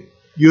们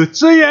有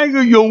这样一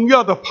个荣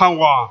耀的盼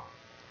望，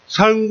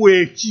成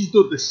为基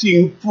督的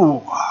心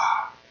腹啊！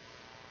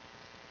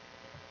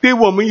对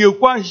我们有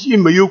关系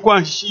没有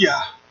关系啊？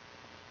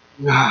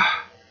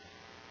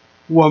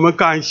我们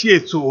感谢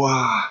主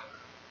啊！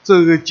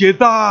这个极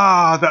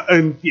大的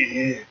恩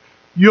典，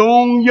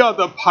荣耀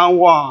的盼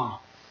望。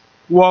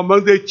我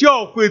们在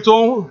教会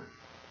中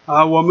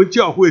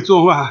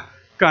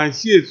感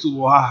谢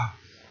主啊！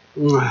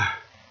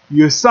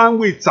有3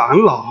位长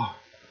老，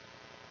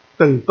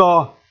等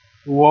到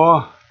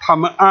他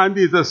们安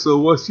利的时候，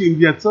我心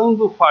里真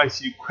是欢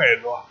喜快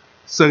乐，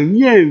神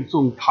念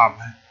中他们。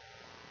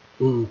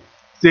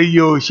在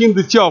有形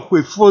的教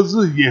会服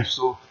侍耶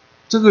稣，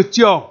这个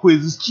教会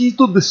是基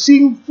督的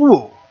心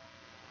腹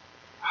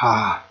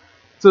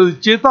这是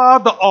极大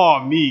的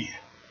奥秘。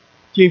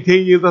今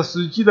天因着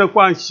时间的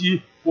关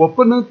系，我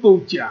不能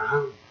多讲。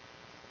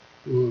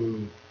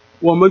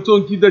我们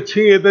中间的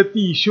亲爱的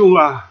弟兄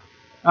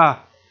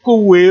各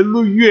位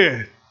6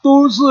月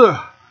都是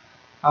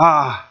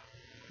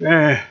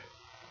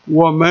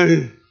我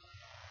们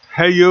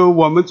还有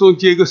我们中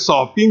间一个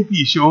少兵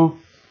弟兄，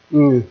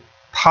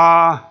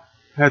他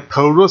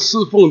投入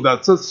侍奉的，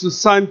这次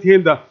3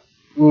天的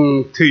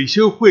退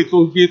休会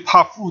中间，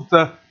他负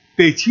责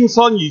对青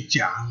少年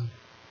讲。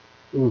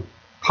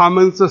他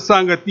们这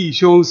3个弟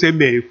兄在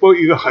美国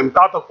一个很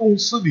大的公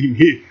司里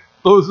面，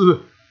都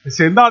是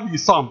在那里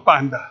上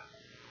班的，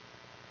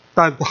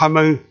但他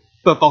们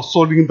得到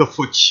属灵的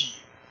福气，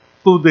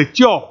都在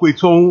教会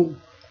中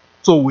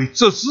作为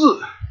执事。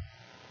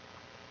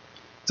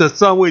这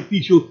3位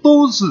弟兄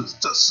都是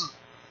执事，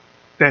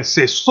但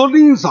在属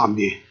灵上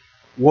面，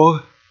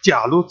我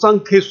假如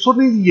张开属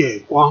灵的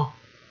眼光，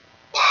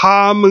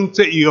他们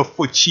这一个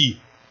福气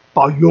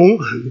到永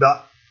恒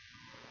的，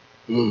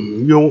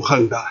永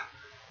恒的。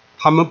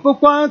他们不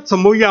管怎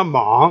么样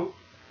忙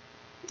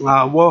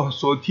我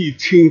昨天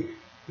听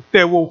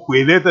带我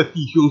回来的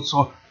弟兄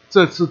说，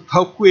这次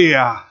特会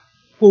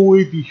各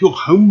位弟兄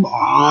很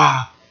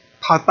忙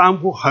他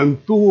担负很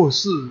多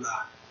事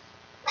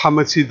他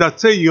们现在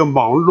这一个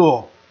忙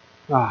碌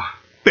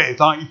摆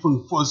上一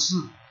份服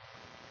事，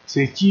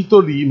在基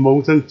督里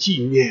蒙神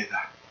纪念的。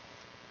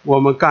我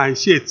们感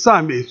谢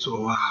赞美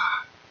主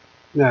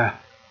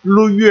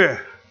6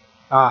月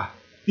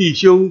弟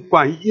兄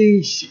管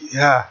音写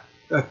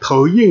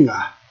投影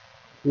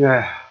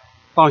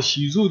当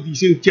喜祝弟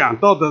兄讲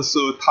道的时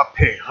候，他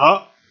配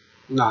合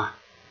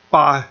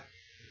把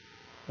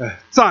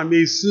赞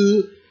美诗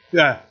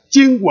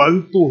经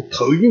文都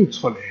投影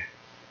出来，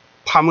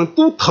他们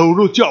都投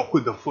入教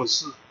会的服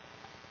事，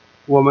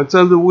我们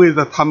真是为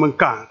了他们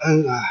感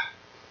恩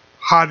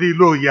哈利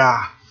路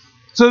亚！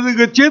这是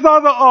个极大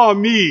的奥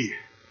秘。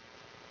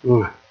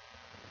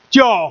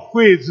教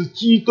会是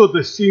基督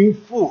的心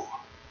腹。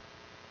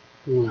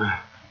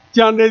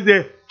将来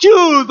在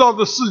旧造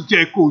的世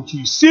界过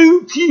去，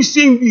新天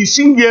新地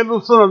新耶路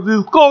撒冷是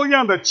羔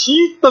羊的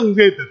旗等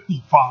在的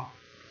地方。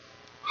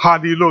哈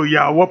利路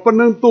亚！我不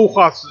能多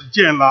花时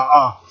间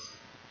了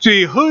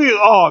最后一个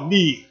奥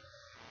秘，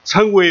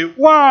成为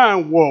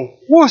万我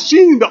活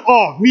性的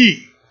奥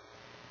秘。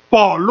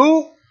保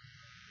罗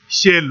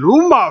写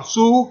罗马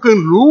书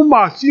跟罗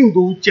马信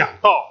徒讲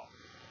到，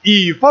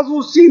以弗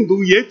所信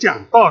徒也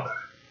讲到的，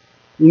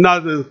那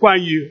是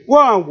关于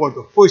万我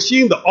的复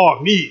兴的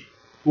奥秘，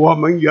我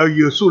们要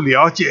有所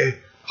了解。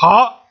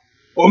好，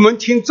我们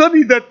请这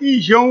里的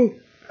弟兄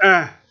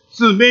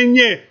姊妹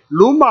念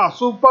罗马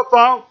书8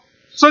章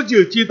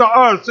19节到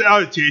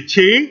22节，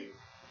请。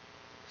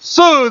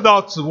受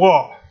到指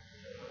望，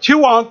期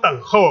望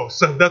等候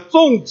神的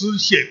种子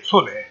显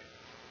出来，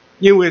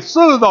因为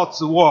受到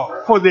指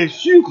望伏在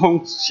虚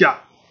空之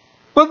下，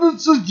不是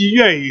自己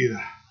愿意的，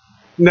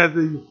那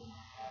是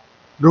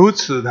如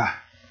此的。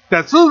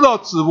但受到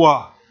指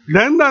望，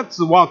人的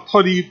指望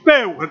脱离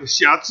败坏的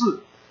辖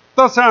制，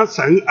得上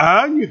神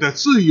儿女的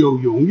自由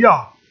荣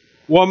耀。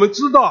我们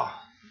知道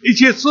一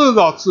切受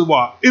到指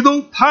望，一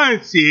同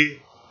叹息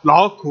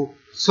劳苦，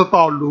直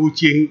到如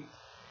今。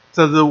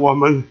这是我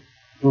们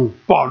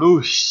保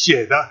罗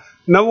写的。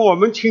那么我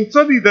们请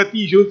这里的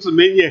弟兄姊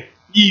妹念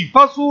以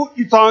弗所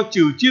1章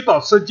9节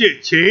到10节，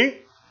请。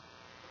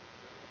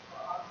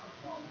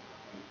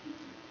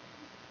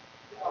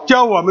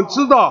叫我们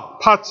知道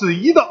他旨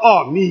意的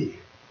奥秘，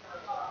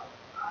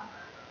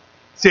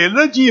在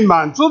日记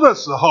满足的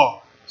时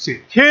候，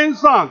在天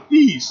上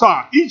地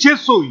上一切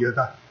所有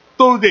的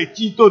都在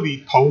基督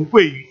里同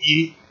归于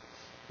一。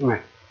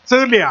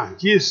这2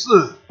件事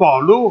保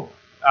罗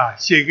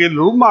写给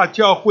罗马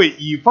教会、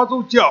以弗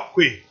所教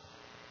会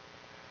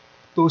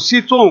都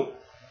集中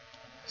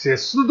在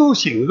使徒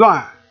行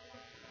传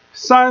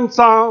3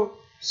章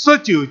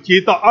19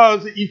节到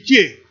21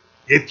节，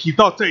也提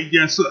到这一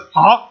件事。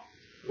好，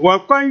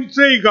关于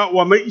这个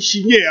我们一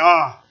起念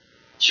啊，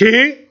请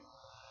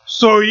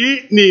所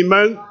以你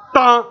们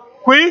当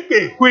悔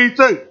改归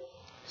正，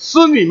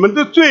使你们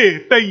的罪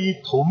得以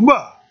涂抹，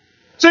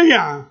这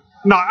样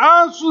那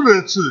安息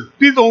日子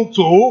必从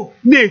主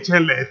面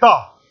前来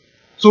到，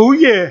主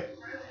也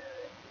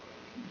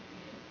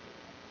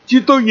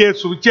基督耶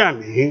稣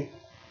降临，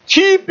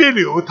天必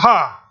留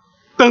他，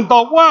等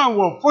到万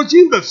物复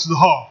兴的时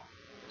候，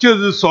就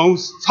是从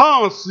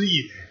创始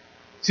以来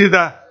现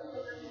在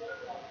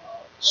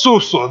所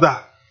说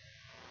的。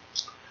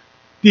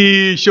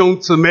弟兄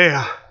姊妹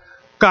啊，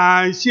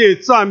感谢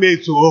赞美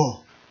主，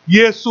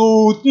耶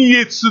稣第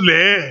一次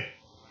来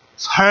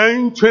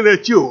成全了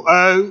救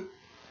恩。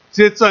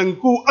在整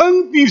个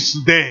恩典时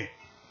代，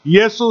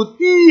耶稣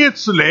第一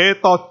次来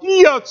到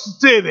第二次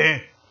再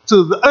来，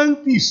就是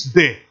恩典时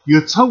代，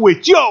又称为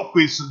教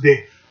会时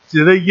代。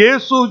现在耶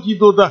稣基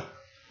督的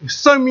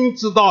生命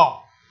之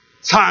道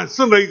产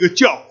生了一个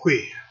教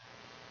会。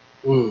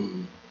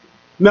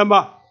那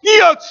么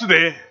第二次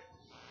来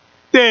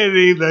带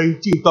领人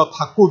进到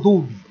他国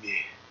度里面，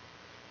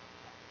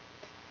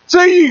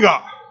这一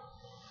个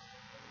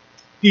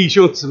弟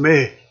兄姊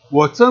妹，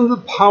我真是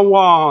盼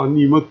望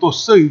你们读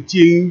圣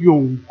经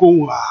用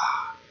功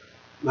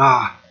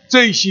啊！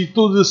这些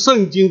都是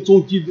圣经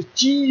中间的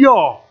基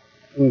要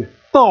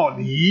道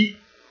理，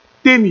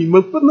对你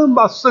们不能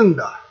陌生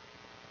的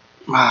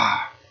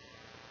啊！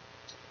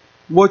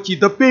我记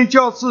得贝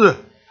教士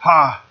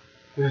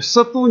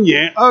10多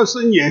年、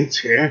20年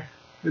前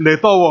来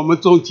到我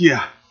们中间，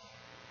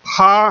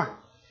他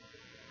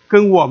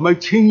跟我们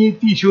青年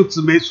弟兄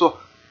姊妹说，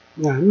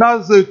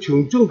那时候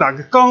群众大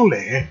概刚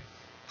来，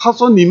他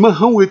说你们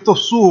很会读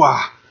书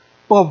啊，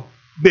到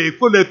美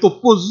国来读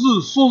博士、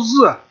硕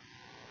士，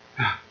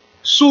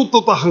书读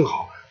得很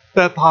好，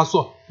但他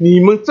说你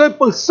们这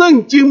本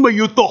圣经没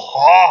有读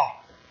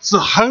好，是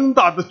很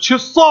大的缺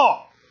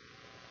少。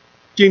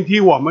今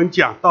天我们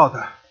讲到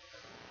的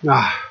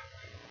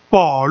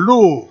保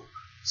罗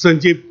曾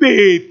经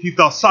被提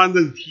到三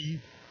位一体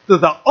得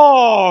到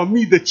奥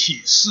秘的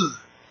启示，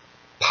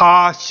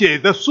他写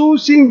的书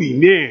信里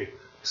面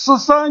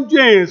13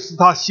卷是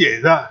他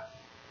写的，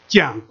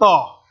讲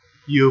到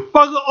有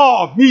8个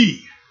奥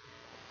秘，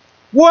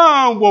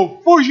万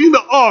物复兴的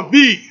奥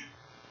秘，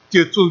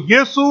就主耶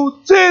稣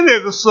再来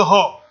的时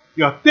候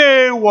要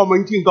带我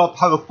们进到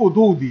他的国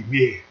度里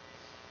面。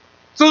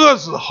这个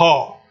时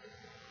候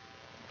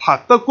他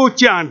得国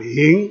降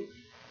临，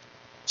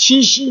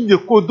七夕的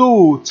国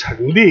度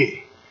成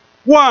立，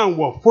万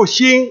物复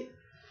兴，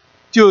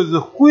就是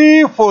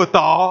恢复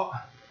到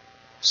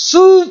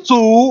始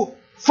祖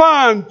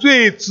犯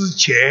罪之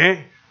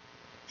前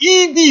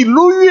伊甸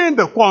乐园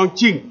的光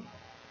景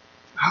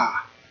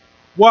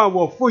万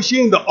物复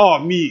兴的奥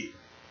秘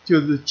就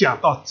是讲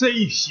到这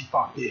一些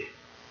方面。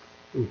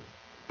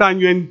但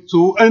愿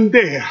主恩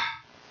待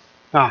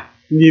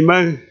你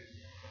们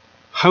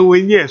很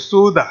会念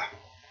书的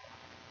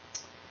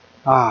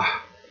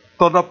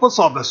读了不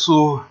少的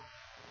书，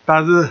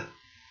但是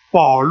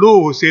保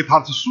罗在他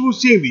的书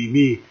信里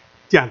面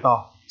讲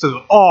到这个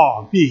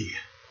奥秘。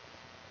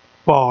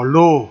保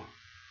罗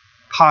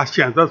他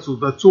想着主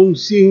的中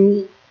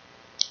心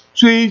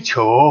追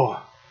求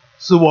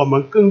是我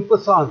们跟不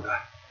上的，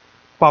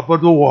巴不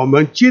得我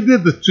们极力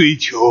的追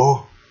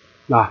求，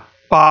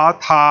把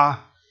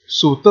他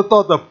所得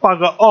到的8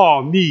个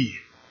奥秘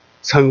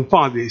存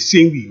放在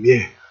心里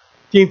面。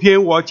今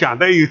天我讲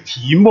的一个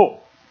题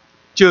目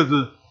就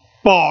是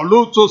保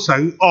罗做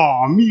成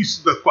奥秘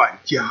式的管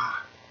家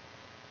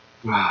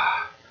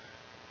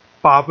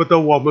巴不得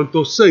我们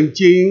读圣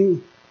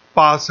经，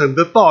把神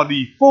的道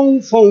理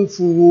丰丰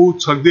富富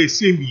存在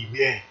心里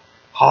面。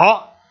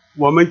好，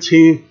我们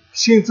请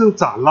新增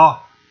长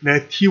老来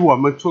替我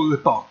们做个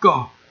祷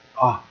告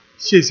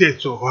谢谢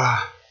主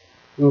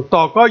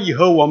祷告以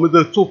后我们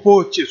的祝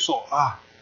福结束